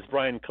point, or as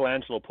Brian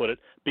Colangelo put it,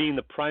 being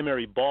the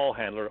primary ball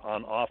handler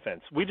on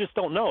offense. We just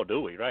don't know,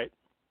 do we, right?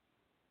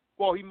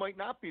 Well, he might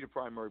not be the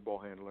primary ball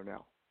handler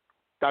now.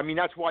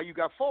 That's why you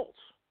got Fultz.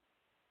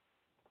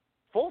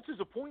 Fultz is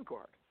a point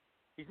guard.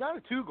 He's not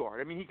a 2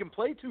 guard. He can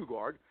play 2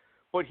 guard,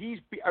 but he's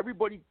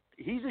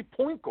a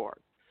point guard.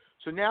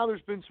 So now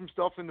there's been some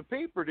stuff in the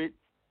paper that,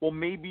 well,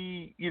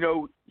 maybe,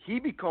 he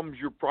becomes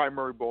your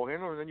primary ball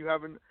handler, and then you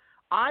have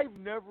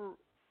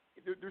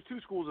there's 2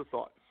 schools of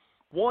thought.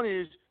 One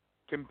is,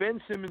 can Ben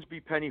Simmons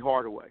be Penny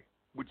Hardaway,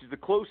 which is the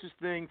closest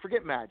thing?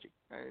 Forget Magic.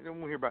 I don't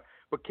want to hear about it.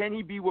 But can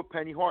he be what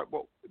Penny Hardaway?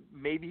 Well,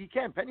 maybe he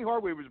can. Penny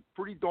Hardaway was a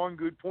pretty darn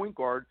good point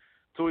guard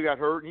until he got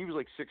hurt, and he was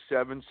like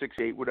 6'7",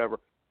 6'8", whatever.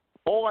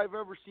 All I've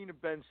ever seen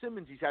of Ben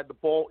Simmons, he's had the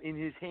ball in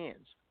his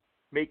hands,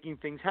 making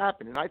things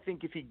happen. And I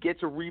think if he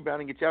gets a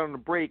rebound and gets out on the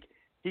break,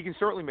 he can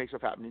certainly make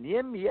stuff happen. In the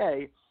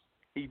NBA,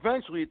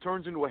 eventually it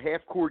turns into a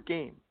half-court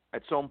game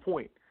at some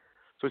point.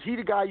 So is he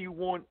the guy you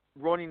want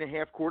running a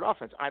half-court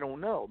offense? I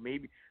don't know.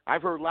 Maybe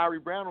I've heard Larry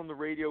Brown on the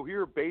radio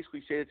here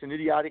basically say it's an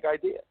idiotic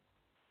idea.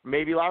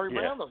 Maybe Larry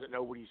Brown doesn't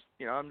know what he's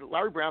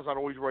Larry Brown's not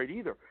always right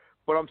either.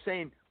 But I'm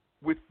saying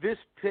with this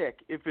pick,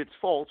 if it's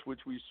false,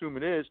 which we assume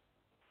it is,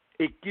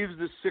 it gives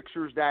the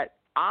Sixers that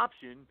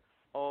option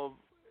of,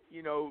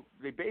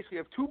 they basically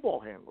have two ball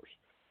handlers.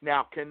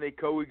 Now, can they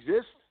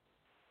coexist?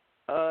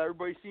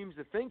 Everybody seems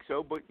to think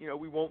so, but,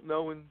 we won't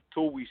know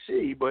until we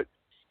see. But,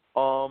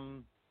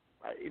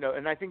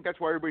 and I think that's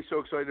why everybody's so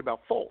excited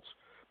about Fultz,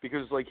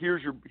 because,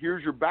 here's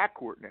your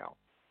backcourt now.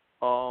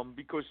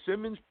 Because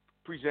Simmons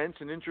presents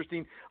an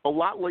interesting, a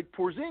lot like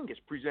Porzingis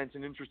presents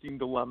an interesting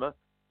dilemma,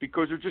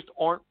 because there just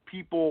aren't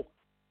people,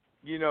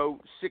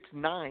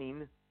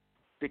 6'9",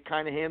 that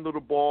kind of handle the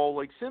ball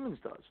like Simmons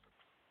does.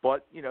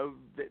 But,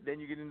 then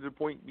you get into the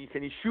point,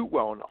 can he shoot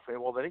well enough?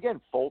 And, well, then again,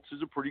 Fultz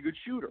is a pretty good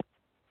shooter.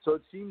 So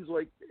it seems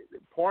like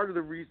part of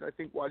the reason I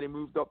think why they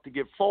moved up to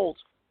get Fultz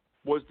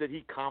was that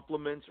he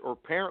complements, or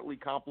apparently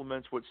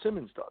complements, what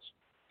Simmons does.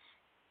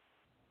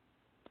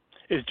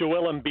 Is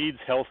Joel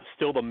Embiid's health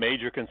still the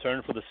major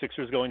concern for the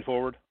Sixers going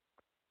forward?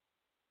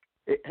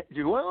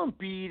 Joel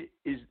Embiid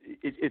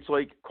it's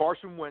like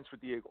Carson Wentz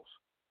with the Eagles.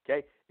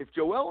 Okay, if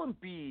Joel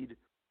Embiid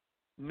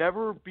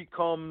never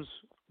becomes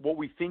what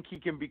we think he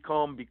can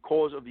become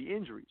because of the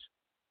injuries,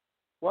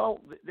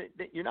 well,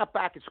 you're not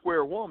back at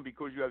square one,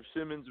 because you have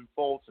Simmons and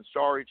Fultz and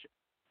Saric,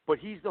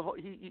 but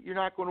you're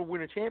not going to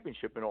win a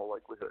championship in all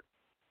likelihood.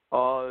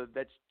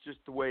 That's just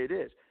the way it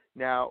is.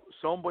 Now,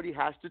 somebody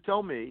has to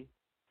tell me,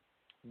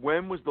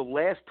 when was the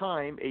last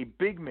time a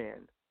big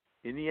man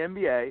in the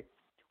NBA,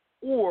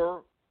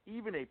 or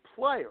even a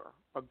player,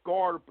 a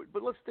guard,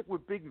 but let's stick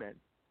with big men,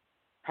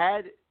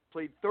 had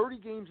played 30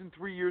 games in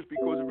 3 years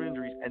because of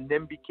injuries and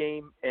then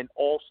became an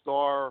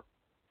all-star,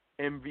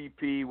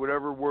 MVP,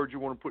 whatever word you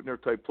want to put in there,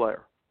 type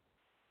player?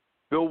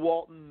 Bill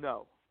Walton,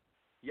 no.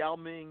 Yao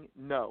Ming,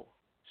 no.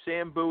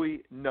 Sam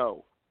Bowie,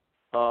 no.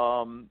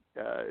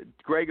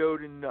 Greg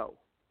Oden, no.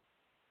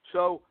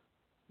 So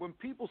when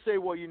people say,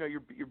 well, you're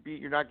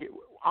not getting,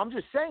 I'm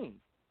just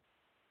saying,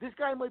 this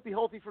guy might be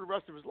healthy for the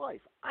rest of his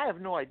life. I have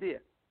no idea.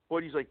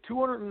 But he's like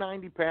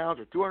 290 pounds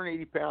or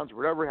 280 pounds or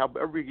whatever,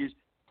 however big he is.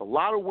 It's a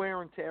lot of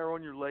wear and tear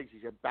on your legs.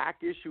 He's had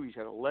back issue. He's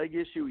had a leg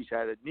issue. He's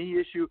had a knee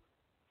issue.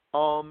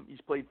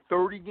 He's played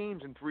 30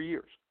 games in 3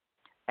 years.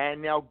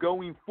 And now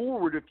going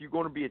forward, if you're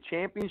going to be a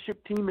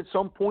championship team at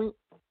some point,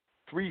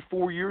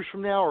 3-4 years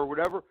from now or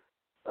whatever,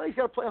 well, he's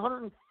got to play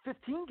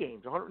 115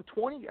 games,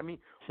 120. I mean,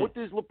 what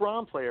does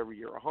LeBron play every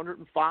year,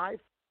 105?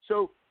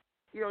 So,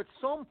 at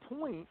some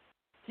point,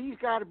 he's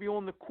got to be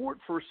on the court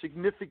for a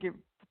significant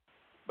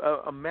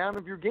amount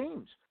of your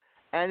games.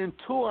 And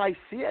until I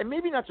see it, and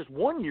maybe not just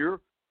 1 year,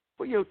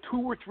 but, 2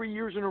 or 3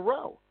 years in a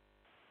row.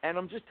 And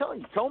I'm just telling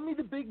you, tell me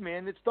the big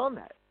man that's done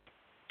that.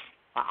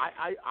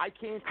 I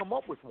can't come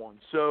up with one.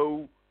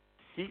 So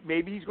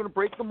maybe he's going to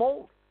break the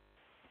mold.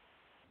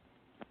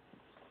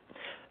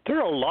 There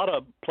are a lot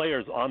of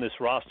players on this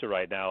roster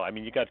right now. I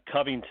mean, you got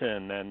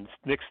Covington, and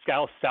Nick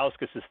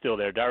Stauskas is still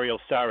there, Dario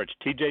Saric,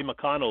 T.J.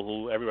 McConnell,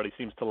 who everybody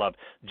seems to love,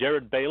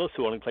 Jared Bayless,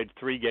 who only played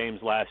 3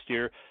 games last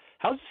year.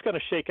 How's this going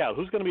to shake out?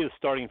 Who's going to be the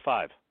starting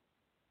 5?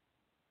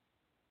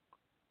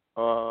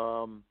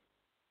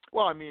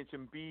 Well, I mean, it's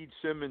Embiid,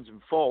 Simmons,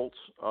 and Fultz.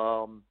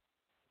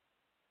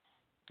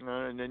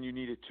 And then you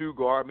need a 2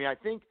 guard. I mean, I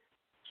think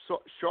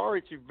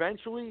Saric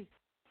eventually,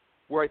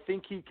 where I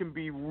think he can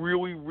be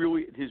really,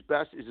 really his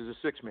best is as a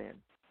 6-man.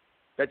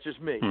 That's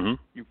just me.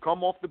 Mm-hmm. You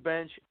come off the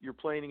bench, you're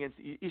playing against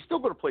 – he's still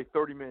going to play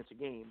 30 minutes a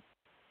game,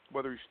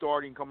 whether he's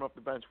starting, coming off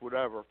the bench,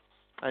 whatever.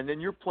 And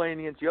then you're playing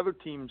against the other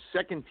team's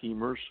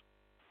second-teamers.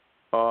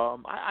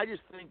 I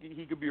just think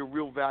he could be a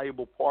real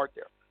valuable part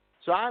there.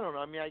 So I don't know.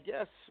 I mean, I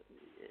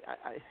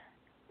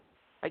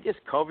guess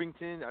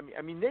Covington.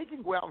 I mean, they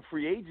can go out in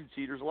free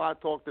agency. There's a lot of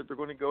talk that they're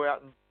going to go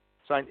out and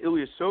sign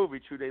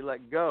Ilyasovich, who they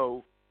let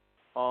go,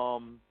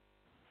 at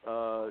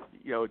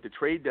the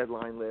trade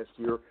deadline last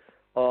year.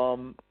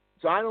 So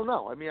I don't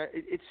know. I mean,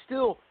 it's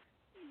still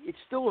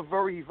a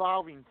very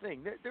evolving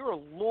thing. They're a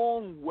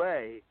long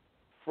way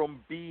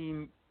from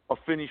being a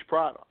finished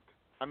product.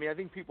 I mean, I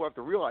think people have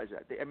to realize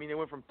that. They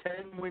went from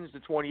 10 wins to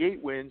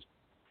 28 wins,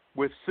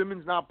 with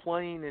Simmons not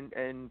playing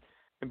and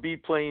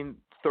Embiid playing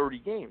 30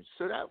 games.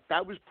 So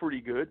that was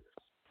pretty good.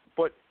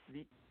 But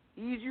the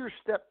easier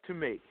step to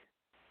make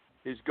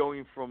is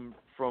going from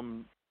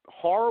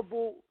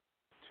horrible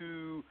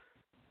to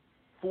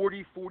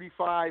 40,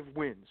 45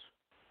 wins.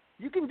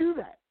 You can do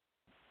that.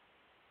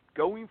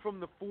 Going from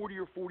the 40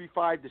 or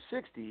 45 to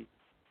 60,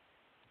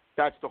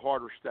 that's the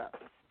harder step.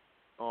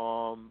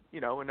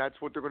 And that's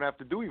what they're going to have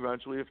to do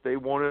eventually if they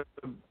want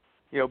to,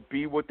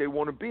 be what they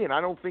want to be. And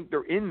I don't think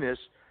they're in this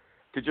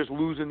to just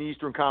lose in the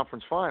Eastern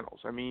Conference Finals.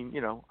 I mean,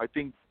 I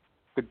think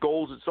the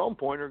goals at some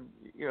point are,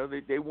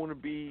 they want to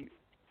be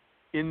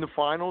in the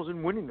finals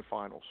and winning the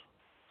finals.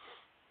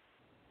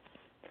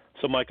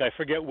 So, Mike, I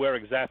forget where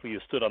exactly you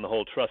stood on the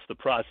whole trust the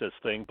process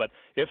thing, but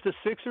if the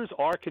Sixers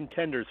are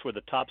contenders for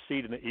the top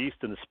seed in the East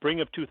in the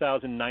spring of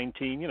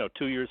 2019,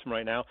 2 years from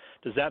right now,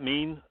 does that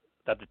mean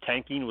that the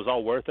tanking was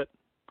all worth it?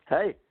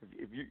 Hey,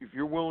 if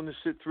you're willing to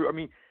sit through, I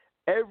mean,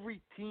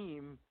 every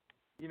team,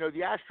 the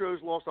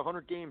Astros lost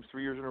 100 games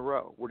 3 years in a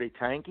row. Were they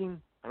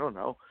tanking? I don't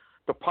know.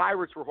 The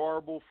Pirates were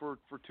horrible for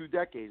 2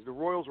 decades. The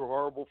Royals were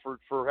horrible for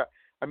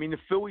the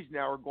Phillies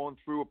now are going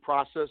through a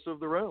process of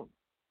their own.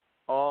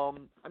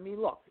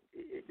 Look,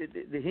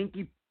 the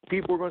hinky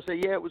people are going to say,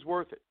 yeah, it was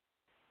worth it.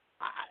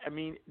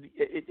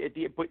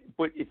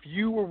 But if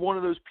you were one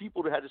of those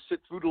people that had to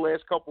sit through the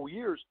last couple of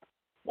years,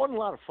 it wasn't a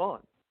lot of fun.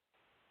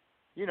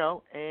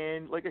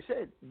 And like I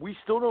said, we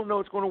still don't know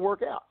it's going to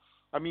work out.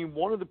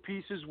 One of the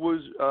pieces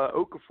was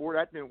Okafor.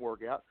 That didn't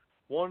work out.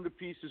 One of the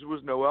pieces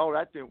was Noel.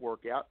 That didn't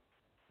work out.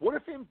 What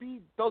if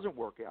Embiid doesn't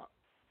work out?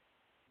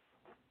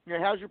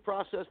 How's your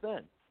process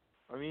then?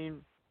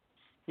 I'm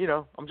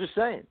just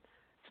saying.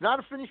 It's not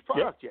a finished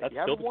product yet. You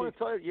haven't won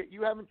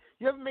you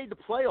haven't made the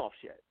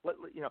playoffs yet.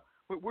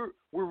 We're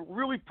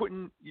really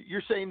putting.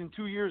 You're saying in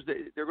 2 years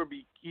that they're going to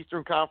be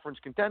Eastern Conference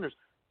contenders.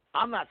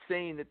 I'm not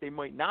saying that they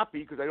might not be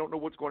because I don't know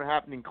what's going to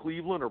happen in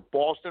Cleveland or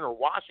Boston or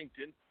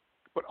Washington,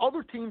 but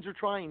other teams are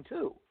trying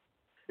too.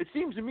 It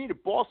seems to me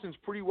that Boston's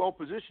pretty well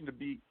positioned to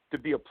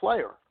be a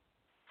player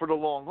for the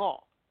long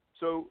haul.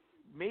 So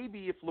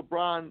maybe if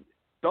LeBron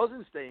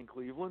doesn't stay in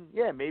Cleveland,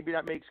 maybe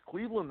that makes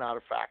Cleveland not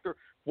a factor.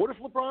 What if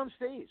LeBron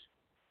stays?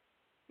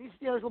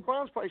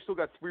 LeBron's probably still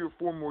got 3 or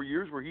 4 more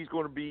years where he's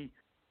going to be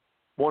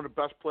one of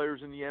the best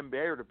players in the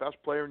NBA or the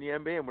best player in the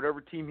NBA, and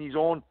whatever team he's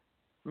on.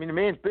 The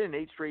man's been in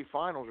 8 straight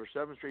finals or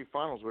 7 straight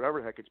finals, whatever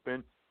the heck it's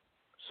been.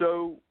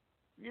 So,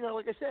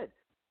 like I said,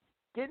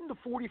 getting to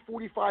 40,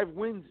 45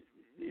 wins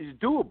is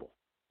doable.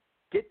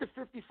 Get to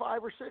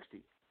 55 or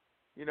 60,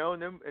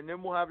 and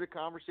then we'll have the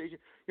conversation.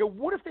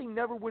 What if they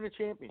never win a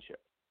championship?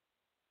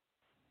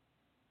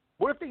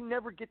 What if they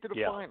never get to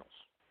the finals?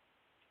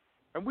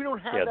 And we don't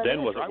have that then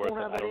answer. Was it I worth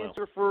won't have it? that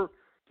answer for.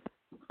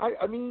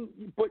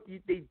 But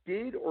they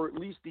did, or at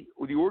least the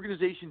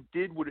organization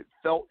did what it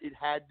felt it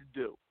had to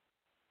do.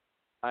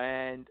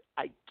 And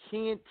I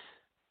can't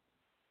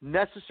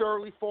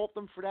necessarily fault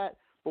them for that,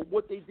 but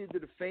what they did to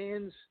the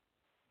fans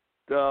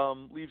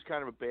leaves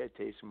kind of a bad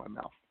taste in my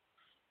mouth.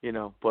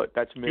 But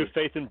that's me. Do you have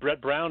faith in Brett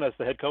Brown as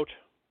the head coach?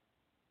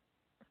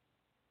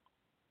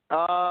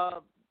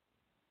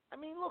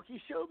 Look,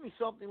 he showed me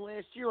something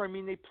last year.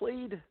 They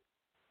played,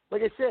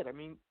 like I said,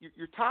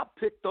 your top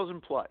pick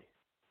doesn't play.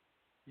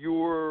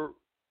 The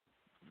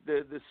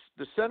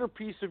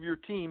centerpiece of your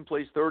team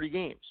plays 30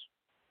 games.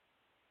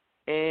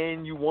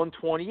 And you won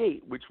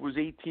 28, which was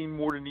 18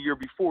 more than the year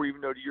before,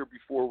 even though the year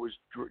before was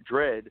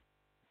dread.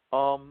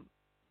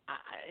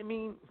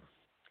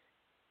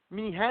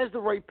 He has the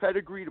right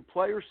pedigree. The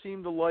players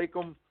seem to like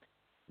him.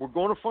 We're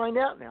going to find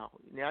out now.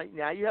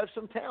 Now you have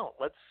some talent.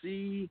 Let's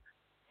see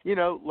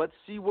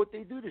what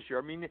they do this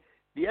year.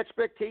 The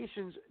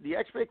expectations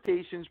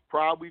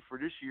probably for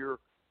this year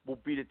will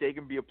be that they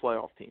can be a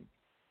playoff team,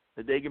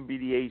 that they can be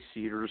the 8th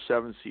seed or the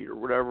 7th seed or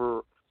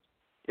whatever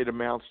it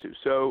amounts to.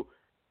 So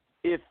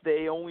if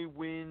they only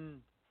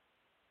win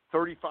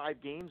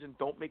 35 games and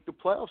don't make the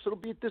playoffs, it'll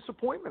be a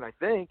disappointment, I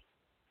think.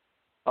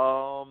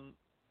 So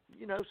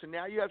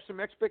now you have some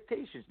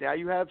expectations. Now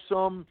you have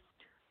some,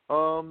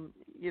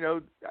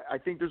 I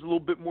think there's a little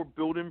bit more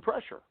built-in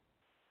pressure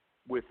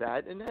with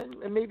that,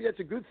 and maybe that's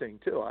a good thing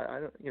too. I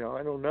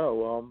don't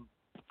know.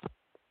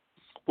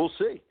 We'll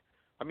see.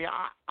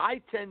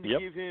 I tend to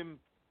give him.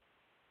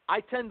 I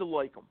tend to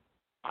like him.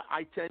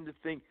 I tend to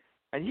think,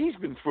 and he's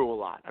been through a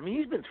lot.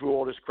 He's been through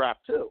all this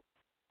crap too.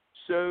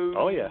 So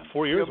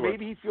 4 years.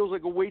 Maybe he feels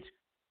like a weight.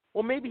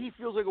 Well, maybe he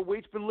feels like a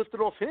weight's been lifted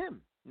off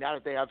him now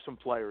that they have some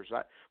players.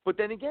 But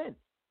then again,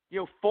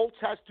 Fultz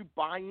has to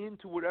buy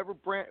into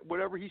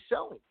whatever he's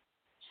selling.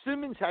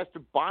 Simmons has to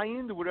buy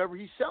into whatever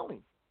he's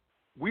selling.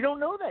 We don't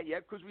know that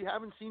yet because we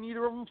haven't seen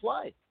either of them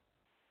play.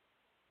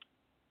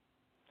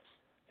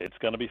 It's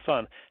going to be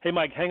fun. Hey,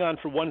 Mike, hang on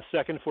for 1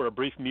 second for a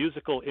brief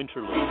musical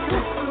interlude.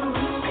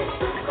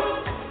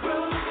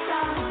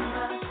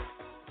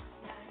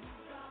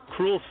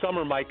 Cruel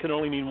summer, Mike, can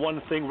only mean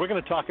one thing. We're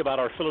going to talk about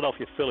our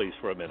Philadelphia Phillies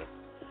for a minute.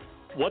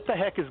 What the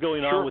heck is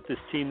going on with this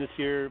team this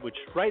year, which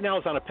right now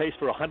is on a pace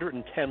for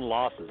 110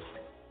 losses?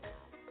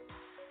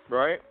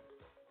 Right.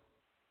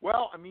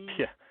 Well,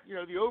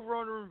 the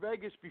over-under in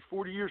Vegas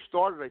before the year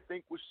started, I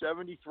think, was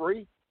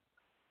 73.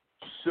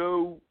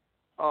 So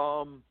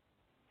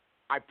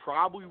I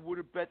probably would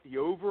have bet the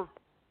over,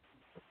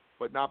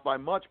 but not by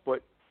much.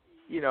 But,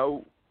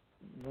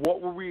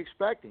 what were we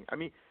expecting?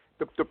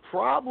 The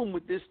problem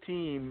with this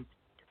team,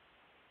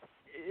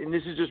 and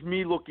this is just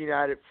me looking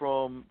at it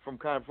from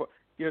kind of,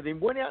 they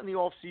went out in the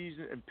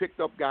offseason and picked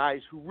up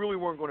guys who really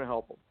weren't going to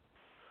help them.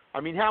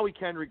 Howie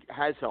Kendrick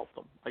has helped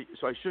them,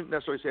 so I shouldn't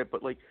necessarily say it,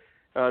 but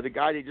the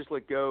guy they just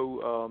let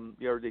go,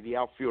 the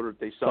outfielder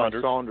they signed,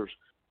 Saunders.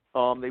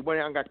 They went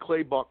out and got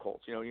Clay Buchholz.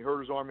 He hurt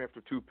his arm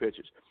after 2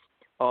 pitches.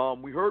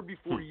 We heard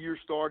before the year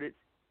started,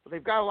 but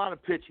they've got a lot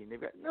of pitching.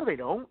 No, they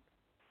don't.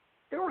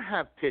 They don't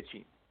have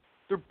pitching.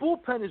 Their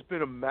bullpen has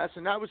been a mess,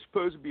 and that was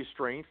supposed to be a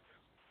strength.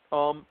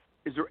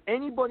 Is there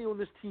anybody on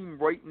this team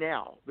right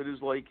now that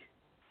is like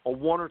a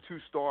 1 or 2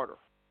 starter?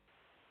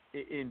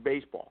 in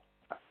baseball.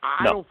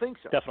 I No, don't think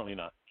so. Definitely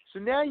not. So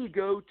now you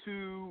go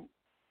to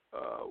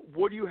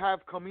what do you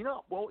have coming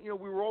up? Well, we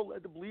were all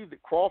led to believe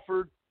that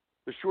Crawford,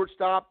 the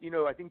shortstop,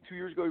 I think 2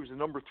 years ago he was the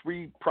number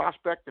 3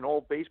 prospect in all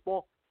of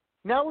baseball.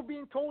 Now we're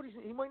being told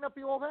he might not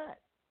be all that.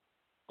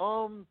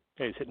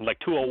 He's hitting like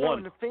 201.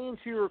 And the fans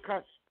here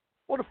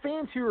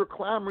are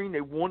clamoring.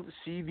 They want to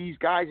see these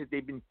guys that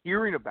they've been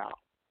hearing about.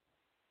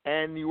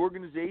 And the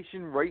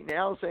organization right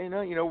now is saying,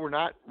 no, we're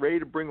not ready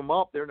to bring them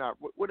up. They're not,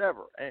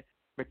 whatever. And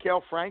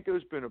Maikel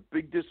Franco's been a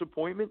big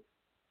disappointment.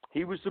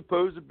 He was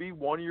supposed to be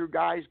one of your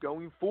guys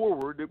going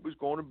forward. It was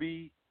going to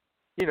be,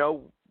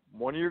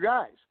 one of your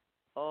guys.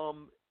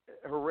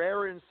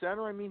 Herrera in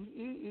center, I mean,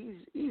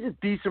 he's a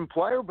decent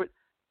player, but,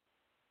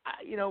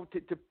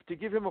 to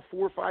give him a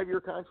 4 or 5 year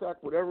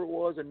contract, whatever it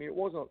was, I mean, it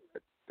wasn't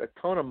a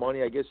ton of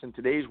money, I guess, in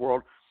today's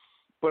world.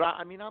 But,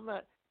 I'm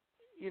not,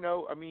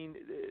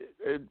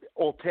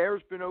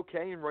 Altair's been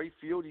okay in right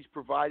field. He's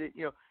provided,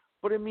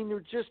 but, I mean, they're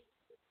just,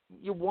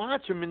 you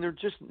watch them and they're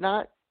just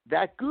not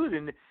that good.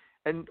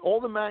 And all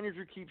the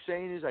manager keeps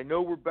saying is, I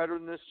know we're better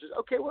than this. Just,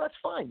 okay, well, that's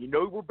fine.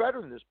 We're better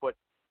than this. But,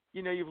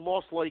 you've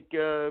lost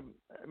whatever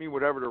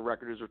the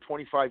record is, or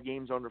 25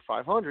 games under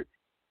 500.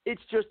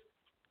 It's just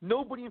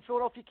nobody in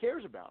Philadelphia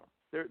cares about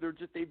them.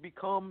 They've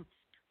become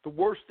the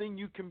worst thing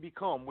you can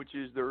become, which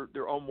is they're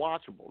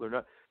unwatchable. They're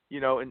not,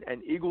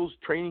 and Eagles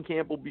training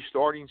camp will be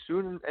starting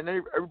soon, and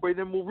then everybody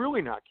then will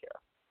really not care.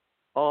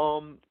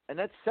 And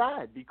that's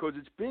sad because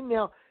it's been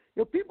now,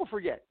 people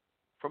forget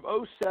from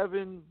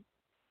 2007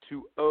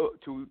 to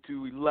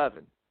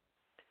 11,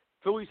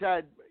 Phillies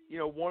had,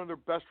 one of their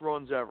best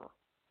runs ever.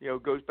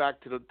 It goes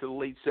back to the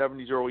late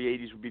 70s, early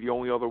 80s would be the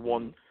only other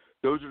one.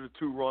 Those are the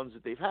 2 runs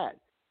that they've had.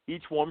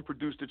 Each one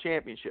produced a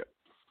championship.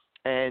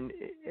 And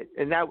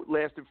that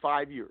lasted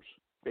 5 years,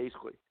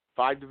 basically,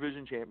 5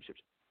 division championships.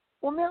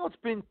 Well, now it's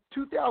been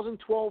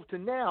 2012 to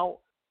now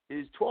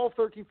is 12,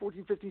 13,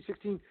 14, 15,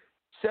 16,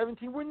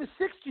 17. We're in the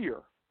 6th year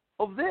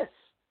of this,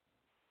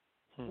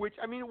 which,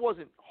 I mean, it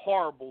wasn't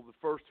horrible the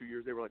first 2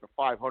 years. They were like a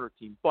 500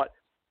 team. But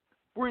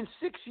we're in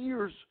 6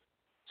 years.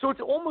 So it's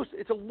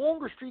a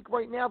longer streak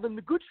right now than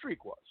the good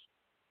streak was.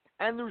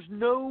 And there's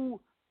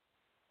no,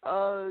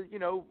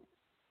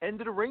 end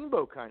of the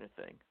rainbow kind of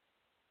thing.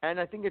 And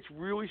I think it's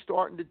really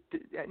starting to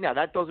now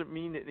that doesn't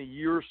mean that in a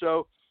year or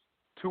so,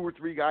 2 or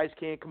 3 guys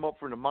can't come up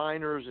from the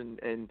minors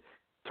and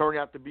turn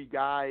out to be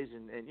guys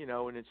and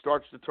it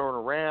starts to turn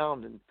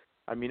around. And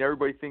I mean,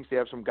 everybody thinks they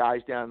have some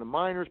guys down in the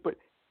minors, but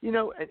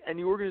and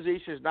the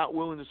organization is not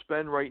willing to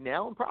spend right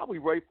now, and probably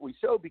rightfully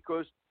so,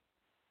 because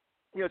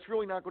it's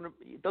really not going to,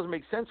 it doesn't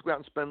make sense to go out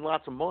and spend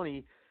lots of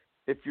money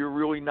if you're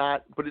really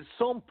not, but at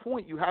some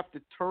point you have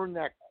to turn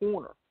that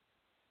corner.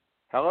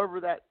 However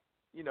that,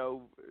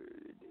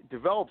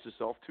 develops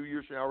itself 2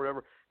 years from now or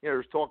whatever.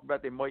 There's talk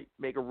about they might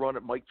make a run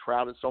at Mike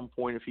Trout at some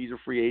point if he's a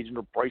free agent,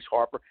 or Bryce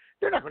Harper.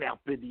 They're not going to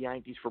outbid the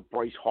Yankees for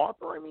Bryce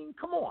Harper. I mean,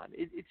 come on.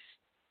 It's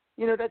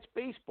that's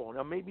baseball.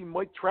 Now maybe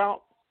Mike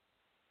Trout,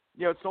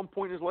 at some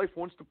point in his life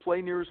wants to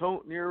play near his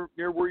home, near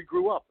where he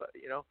grew up,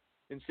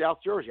 in South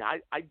Jersey.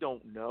 I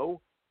don't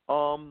know.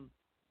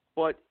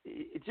 But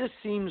it just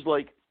seems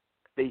like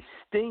they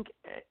stink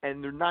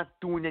and they're not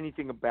doing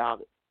anything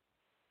about it.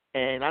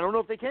 And I don't know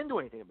if they can do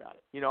anything about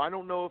it. I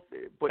don't know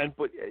if, but I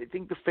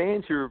think the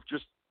fans here have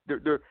just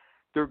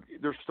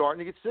they're starting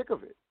to get sick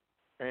of it,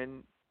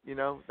 and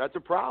that's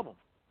a problem.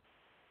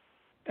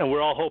 And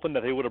we're all hoping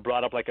that they would have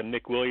brought up like a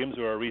Nick Williams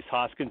or a Reese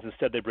Hoskins.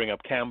 Instead, they bring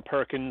up Cam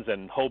Perkins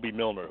and Hobie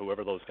Milner,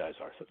 whoever those guys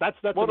are. So that's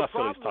enough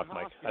Phillies talk,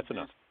 Mike. That's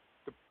enough.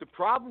 The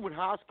problem with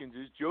Hoskins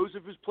is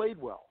Joseph has played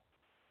well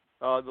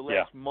the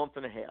last month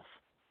and a half.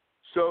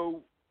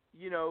 So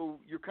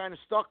you're kind of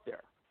stuck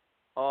there.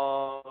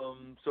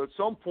 So at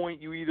some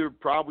point you either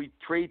probably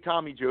trade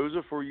Tommy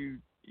Joseph, or you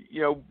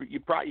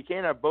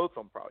can't have both of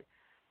them probably.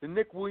 The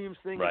Nick Williams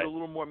thing is a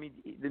little more. I mean,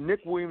 the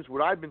Nick Williams,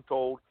 what I've been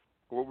told,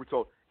 or what we're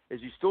told, is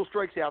he still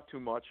strikes out too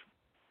much,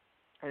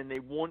 and they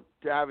want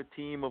to have a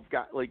team of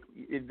guys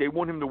they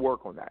want him to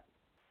work on that.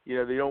 They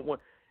don't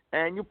want,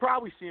 and you'll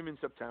probably see him in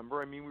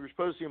September. I mean, we were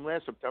supposed to see him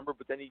last September,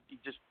 but then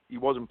he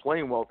wasn't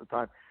playing well at the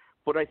time.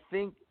 But I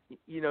think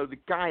the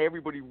guy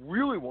everybody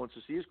really wants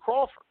to see is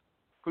Crawford.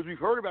 Because we've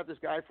heard about this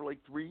guy for like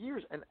 3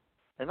 years, and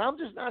I'm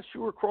just not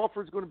sure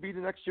Crawford's going to be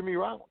the next Jimmy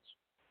Rollins.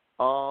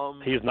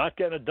 He's not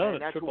getting it done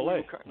at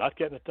AAA. Not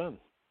getting it done.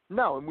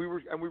 No, and we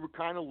were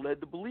kind of led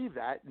to believe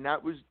that, and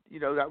that was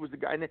the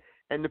guy.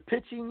 And the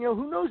pitching,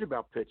 who knows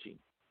about pitching?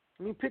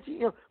 I mean,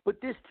 pitching,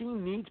 but this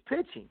team needs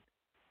pitching.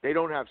 They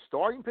don't have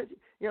starting pitching,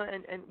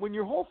 And when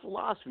your whole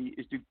philosophy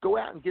is to go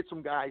out and get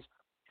some guys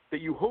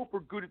that you hope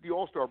are good at the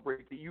All-Star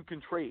break that you can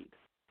trade.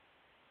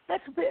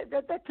 That's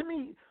that to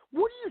me.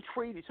 What are you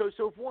trading?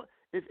 So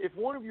if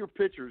one of your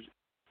pitchers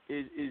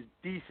is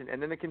decent,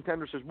 and then the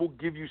contender says we'll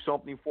give you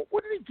something for,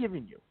 what are they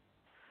giving you?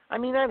 I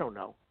mean, I don't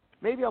know.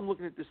 Maybe I'm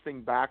looking at this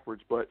thing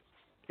backwards, but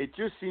it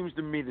just seems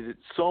to me that at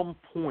some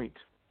point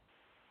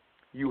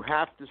you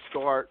have to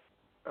start,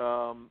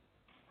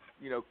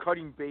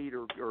 cutting bait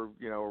or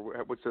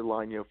what's the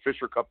line?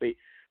 Fish or cut bait.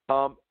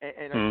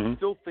 And I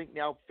still think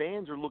now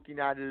fans are looking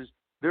at it as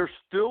they're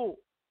still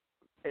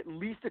at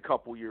least a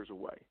couple years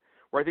away.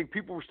 Where I think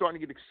people were starting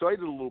to get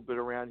excited a little bit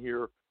around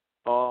here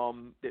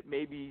that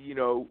maybe,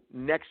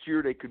 next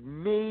year they could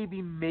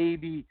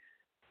maybe,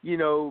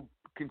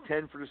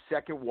 contend for the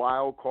second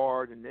wild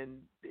card, and then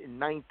in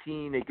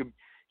 19 they could,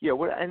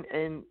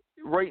 and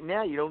right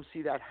now you don't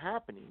see that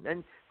happening.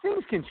 And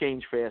things can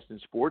change fast in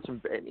sports, and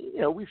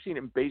we've seen it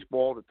in baseball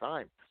all the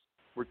time,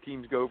 where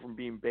teams go from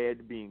being bad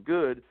to being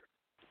good.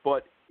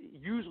 But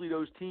usually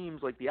those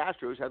teams, like the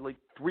Astros, had like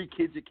 3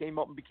 kids that came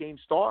up and became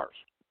stars.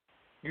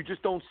 You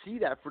just don't see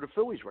that for the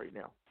Phillies right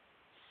now.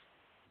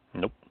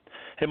 Nope.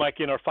 Hey, Mike,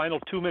 in our final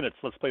 2 minutes,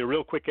 let's play a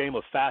real quick game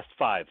of Fast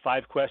Five.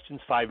 5 questions,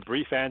 5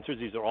 brief answers.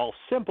 These are all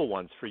simple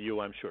ones for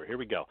you, I'm sure. Here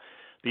we go.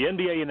 The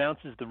NBA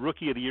announces the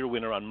Rookie of the Year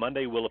winner on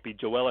Monday. Will it be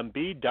Joel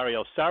Embiid,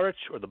 Dario Saric,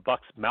 or the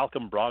Bucks'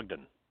 Malcolm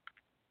Brogdon?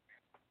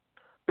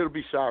 It'll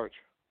be Saric.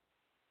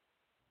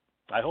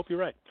 I hope you're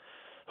right.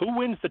 Who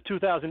wins the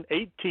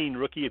 2018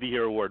 Rookie of the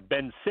Year award?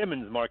 Ben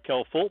Simmons,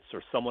 Markelle Fultz,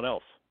 or someone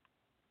else?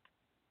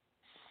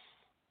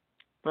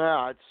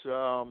 Yeah, it's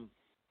I'm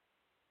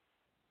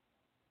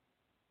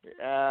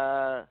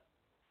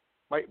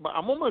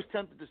almost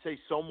tempted to say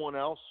someone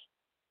else,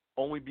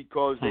 only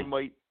because they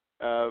might,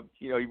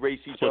 erase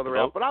each other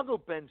out. But I'll go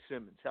Ben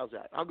Simmons. How's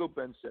that? I'll go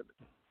Ben Simmons.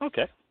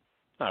 Okay.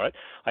 All right.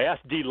 I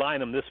asked D.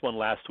 Lynham this one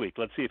last week.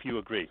 Let's see if you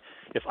agree.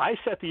 If I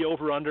set the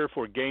over-under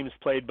for games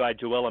played by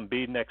Joel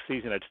Embiid next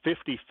season at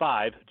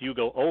 55, do you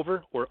go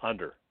over or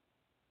under?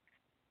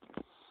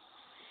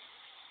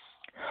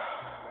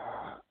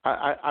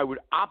 I would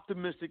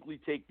optimistically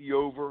take the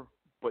over,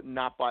 but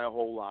not by a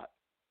whole lot.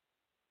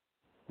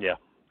 Yeah,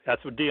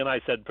 that's what D and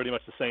I said, pretty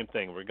much the same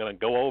thing. We're going to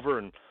go over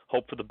and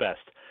hope for the best.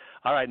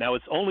 All right, now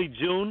it's only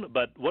June,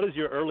 but what is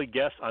your early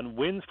guess on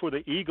wins for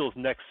the Eagles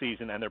next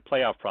season and their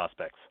playoff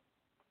prospects?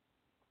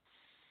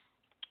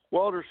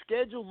 Well, their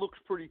schedule looks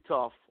pretty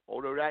tough,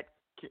 although that,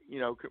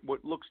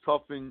 what looks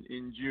tough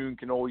in June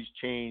can always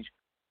change.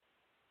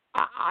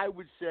 I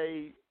would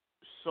say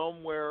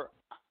somewhere,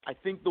 I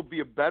think they'll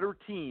be a better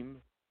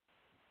team,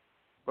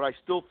 but I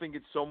still think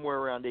it's somewhere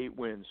around 8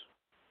 wins.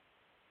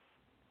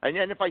 And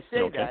then if I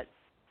say that,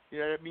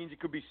 that means it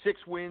could be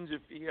 6 wins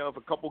if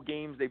a couple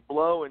games they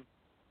blow, and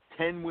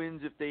 10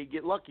 wins if they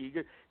get lucky.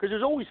 Because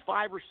there's always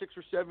 5 or 6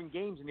 or 7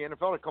 games in the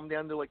NFL that come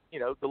down to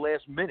the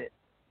last minute.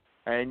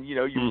 And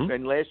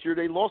and last year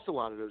they lost a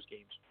lot of those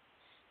games.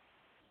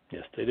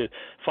 Yes, they did.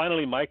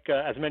 Finally, Mike,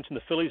 as mentioned,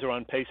 the Phillies are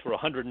on pace for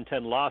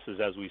 110 losses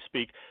as we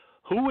speak.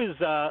 Who is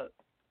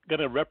going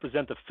to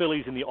represent the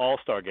Phillies in the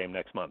All-Star game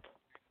next month?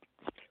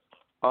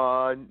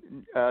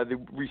 The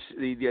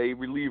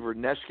reliever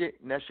Neshek.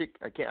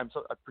 I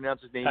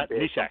pronounce his name bad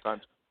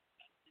sometimes.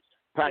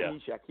 Pat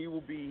Neshek.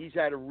 He's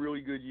had a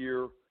really good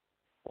year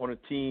on a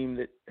team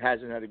that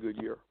hasn't had a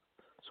good year.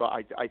 So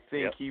I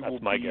think he will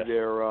be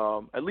there.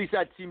 At least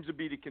that seems to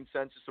be the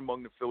consensus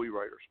among the Philly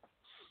writers.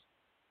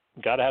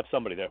 Got to have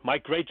somebody there.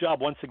 Mike, great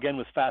job once again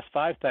with Fast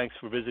Five. Thanks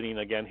for visiting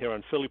again here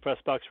on Philly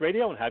Pressbox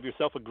Radio, and have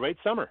yourself a great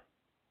summer.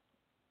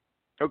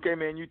 Okay,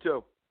 man. You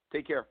too.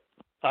 Take care.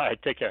 All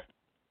right. Take care.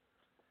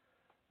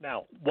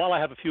 Now, while I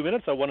have a few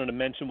minutes, I wanted to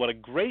mention what a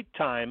great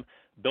time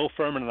Bill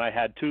Furman and I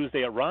had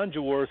Tuesday at Ron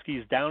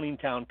Jaworski's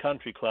Downingtown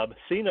Country Club,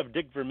 scene of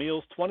Dick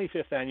Vermeil's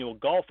 25th annual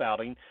golf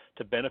outing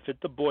to benefit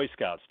the Boy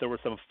Scouts. There were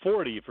some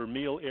 40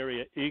 Vermeil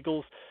area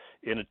Eagles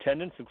in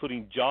attendance,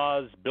 including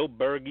Jaws, Bill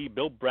Berge,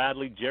 Bill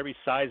Bradley, Jerry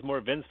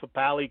Sizemore, Vince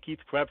Papali, Keith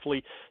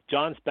Krepfle,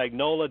 John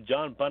Spagnola,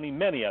 John Bunny,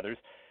 many others.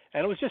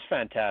 And it was just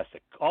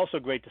fantastic. Also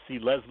great to see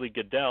Leslie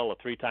Goodell, a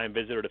 3-time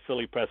visitor to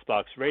Philly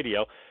Pressbox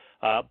Radio,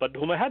 but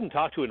whom I hadn't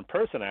talked to in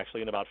person,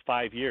 actually, in about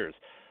 5 years.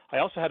 I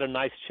also had a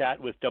nice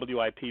chat with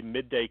WIP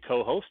Midday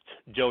co-host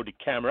Joe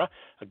DeCamera,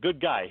 a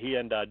good guy. He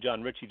and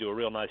John Ritchie do a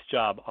real nice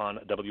job on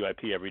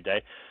WIP every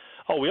day.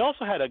 Oh, we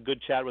also had a good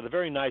chat with a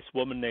very nice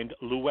woman named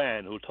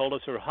Luann, who told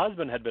us her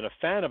husband had been a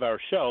fan of our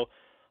show.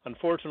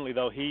 Unfortunately,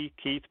 though,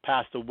 Keith,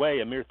 passed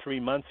away a mere 3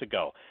 months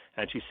ago.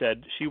 And she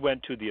said she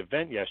went to the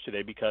event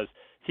yesterday because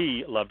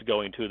he loved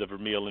going to the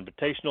Vermeil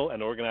Invitational,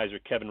 and organizer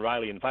Kevin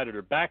Riley invited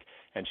her back,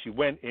 and she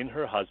went in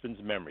her husband's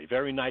memory.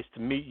 Very nice to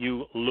meet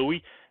you,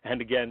 Louie,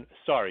 and again,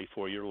 sorry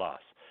for your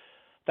loss.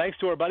 Thanks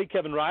to our buddy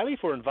Kevin Riley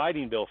for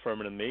inviting Bill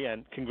Furman and me,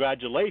 and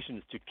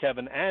congratulations to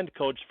Kevin and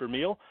Coach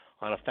Vermeil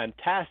on a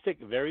fantastic,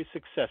 very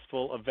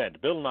successful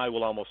event. Bill and I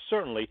will almost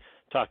certainly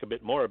talk a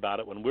bit more about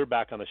it when we're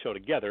back on the show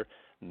together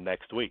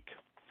next week.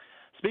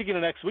 Speaking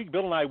of next week,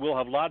 Bill and I will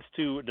have lots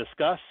to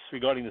discuss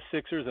regarding the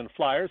Sixers and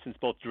Flyers, since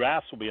both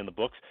drafts will be in the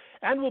books,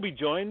 and we'll be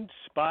joined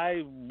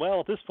by,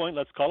 well, at this point,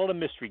 let's call it a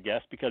mystery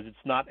guest because it's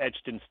not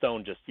etched in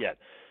stone just yet.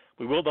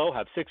 We will, though,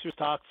 have Sixers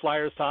talk,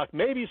 Flyers talk,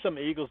 maybe some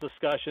Eagles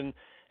discussion,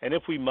 and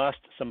if we must,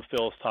 some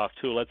Phils talk,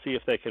 too. Let's see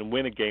if they can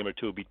win a game or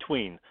two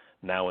between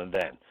now and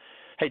then.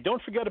 Hey,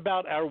 don't forget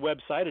about our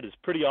website. It is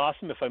pretty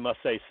awesome, if I must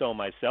say so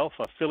myself.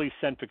 A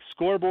Philly-centric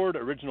scoreboard,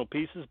 original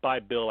pieces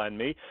by Bill and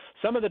me,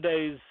 some of the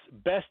day's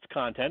best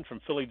content from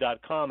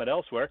Philly.com and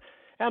elsewhere,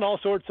 and all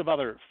sorts of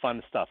other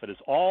fun stuff. It is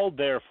all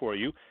there for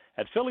you,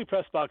 at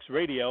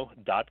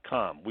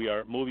phillypressboxradio.com. We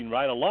are moving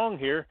right along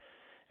here,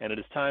 and it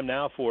is time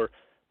now for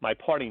my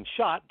parting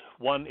shot,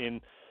 one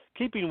in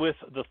keeping with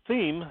the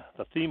theme.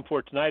 The theme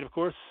for tonight, of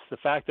course, the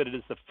fact that it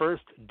is the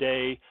first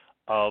day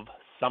of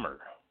summer.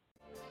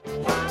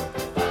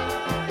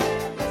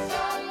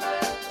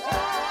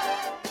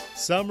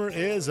 Summer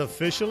is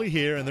officially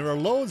here, and there are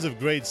loads of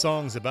great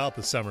songs about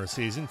the summer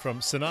season, from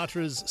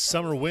Sinatra's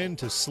Summer Wind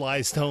to Sly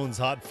Stone's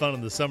Hot Fun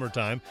in the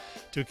Summertime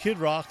to Kid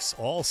Rock's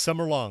All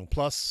Summer Long,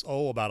 plus,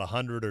 about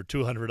 100 or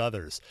 200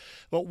 others.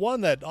 But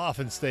one that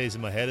often stays in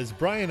my head is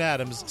Bryan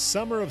Adams'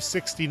 Summer of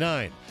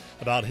 '69,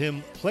 about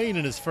him playing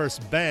in his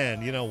first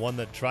band, one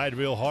that tried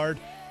real hard,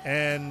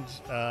 and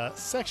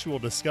sexual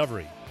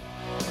discovery.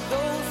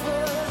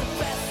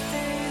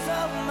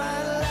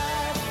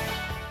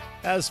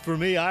 As for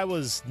me, I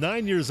was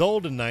 9 years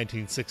old in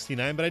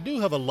 1969, but I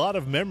do have a lot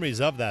of memories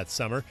of that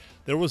summer.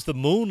 There was the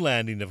moon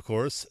landing, of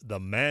course,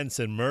 the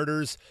Manson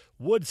murders,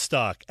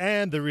 Woodstock,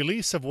 and the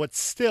release of what's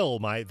still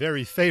my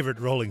very favorite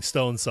Rolling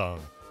Stones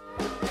song.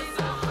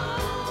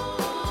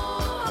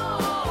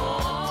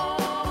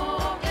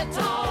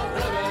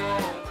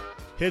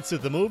 Hits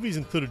at the movies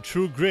included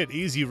True Grit,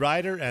 Easy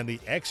Rider, and the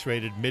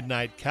X-rated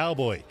Midnight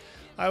Cowboy.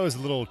 I was a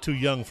little too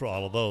young for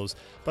all of those,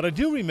 but I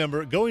do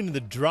remember going to the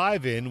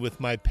drive-in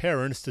with my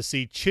parents to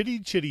see Chitty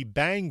Chitty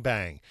Bang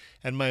Bang,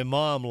 and my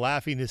mom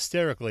laughing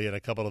hysterically at a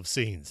couple of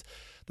scenes.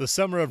 The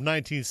summer of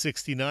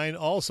 1969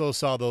 also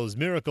saw those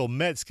Miracle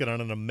Mets get on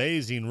an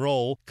amazing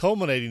roll,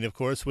 culminating, of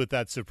course, with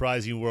that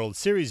surprising World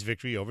Series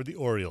victory over the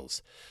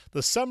Orioles.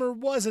 The summer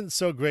wasn't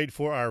so great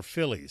for our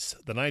Phillies.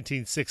 The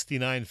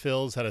 1969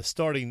 Phils had a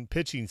starting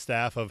pitching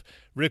staff of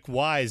Rick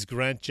Wise,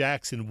 Grant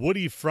Jackson,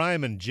 Woody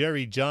Fryman,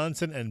 Jerry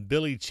Johnson, and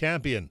Billy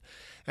Champion,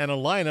 and a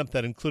lineup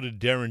that included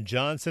Darren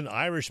Johnson,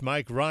 Irish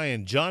Mike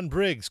Ryan, John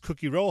Briggs,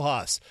 Cookie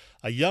Rojas,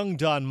 a young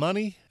Don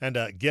Money, and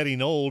a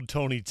getting old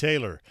Tony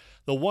Taylor.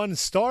 The one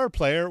star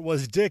player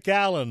was Dick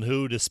Allen,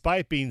 who,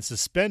 despite being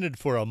suspended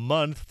for a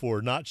month for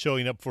not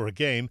showing up for a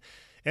game,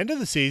 ended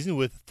the season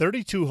with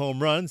 32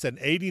 home runs and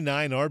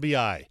 89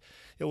 RBI.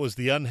 It was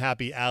the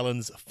unhappy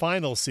Allen's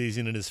final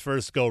season in his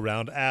first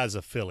go-round as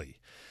a Philly.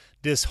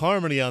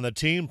 Disharmony on the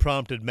team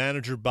prompted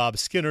manager Bob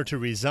Skinner to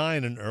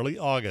resign in early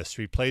August,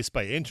 replaced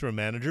by interim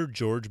manager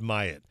George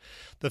Myatt.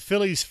 The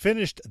Phillies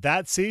finished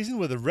that season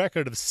with a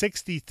record of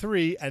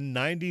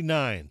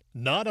 63-99.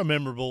 Not a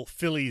memorable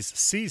Phillies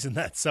season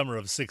that summer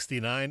of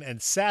 '69,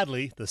 and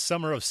sadly, the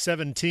summer of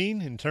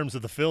 '17, in terms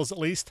of the Phils at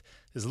least,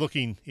 is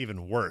looking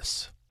even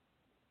worse.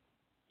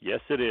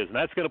 Yes, it is. And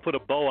that's going to put a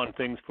bow on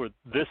things for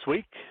this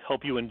week.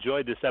 Hope you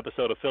enjoyed this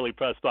episode of Philly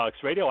Press Box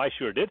Radio. I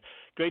sure did.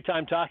 Great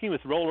time talking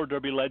with roller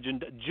derby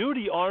legend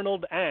Judy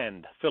Arnold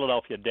and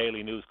Philadelphia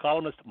Daily News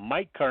columnist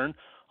Mike Kern.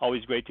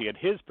 Always great to get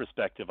his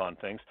perspective on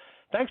things.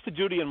 Thanks to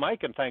Judy and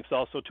Mike, and thanks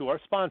also to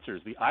our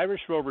sponsors, the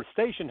Irish Rover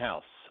Station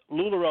House,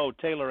 LuLaRoe,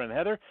 Taylor and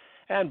Heather,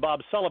 and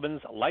Bob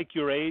Sullivan's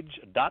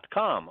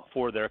LikeYourAge.com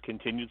for their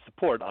continued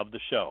support of the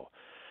show.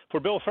 For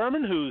Bill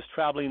Furman, who's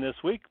traveling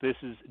this week, this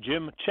is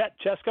Jim Chet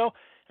Chesko.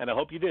 And I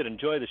hope you did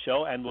enjoy the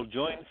show, and we'll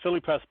join Philly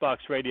Press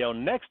Box Radio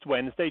next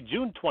Wednesday,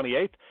 June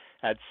 28th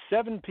at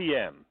 7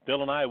 p.m.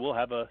 Bill and I will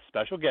have a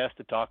special guest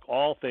to talk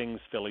all things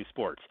Philly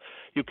sports.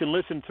 You can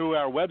listen through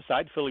our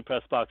website,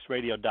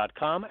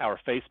 phillypressboxradio.com, our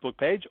Facebook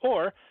page,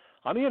 or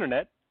on the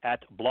Internet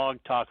at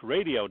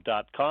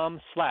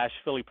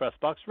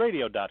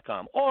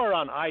blogtalkradio.com/phillypressboxradio.com, or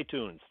on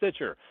iTunes,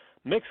 Stitcher,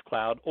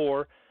 Mixcloud,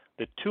 or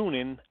the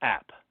TuneIn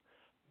app.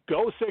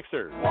 Go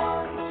Sixers!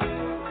 1, 2,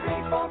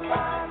 3, 4,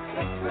 5,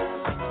 6,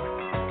 7.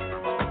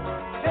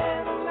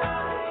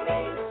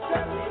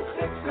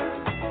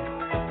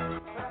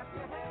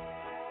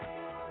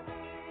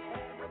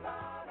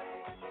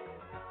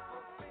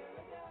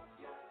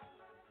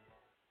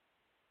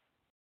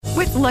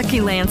 With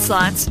Lucky Land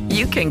Slots,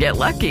 you can get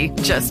lucky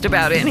just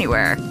about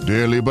anywhere.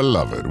 Dearly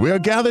beloved, we are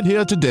gathered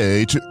here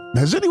today to...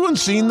 Has anyone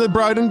seen the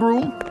bride and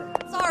groom?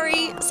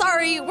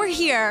 Sorry, we're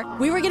here.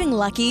 We were getting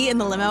lucky in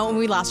the limo and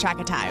we lost track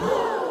of time.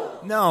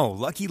 No,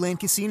 Lucky Land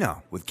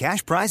Casino, with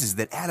cash prizes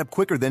that add up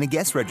quicker than a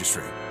guest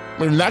registry.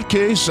 In that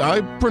case,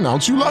 I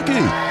pronounce you lucky.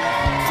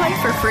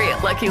 Play for free at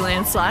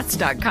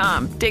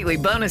LuckyLandSlots.com. Daily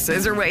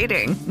bonuses are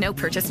waiting. No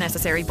purchase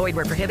necessary. Void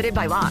where prohibited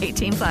by law.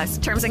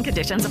 18+. Terms and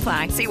conditions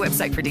apply. See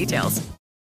website for details.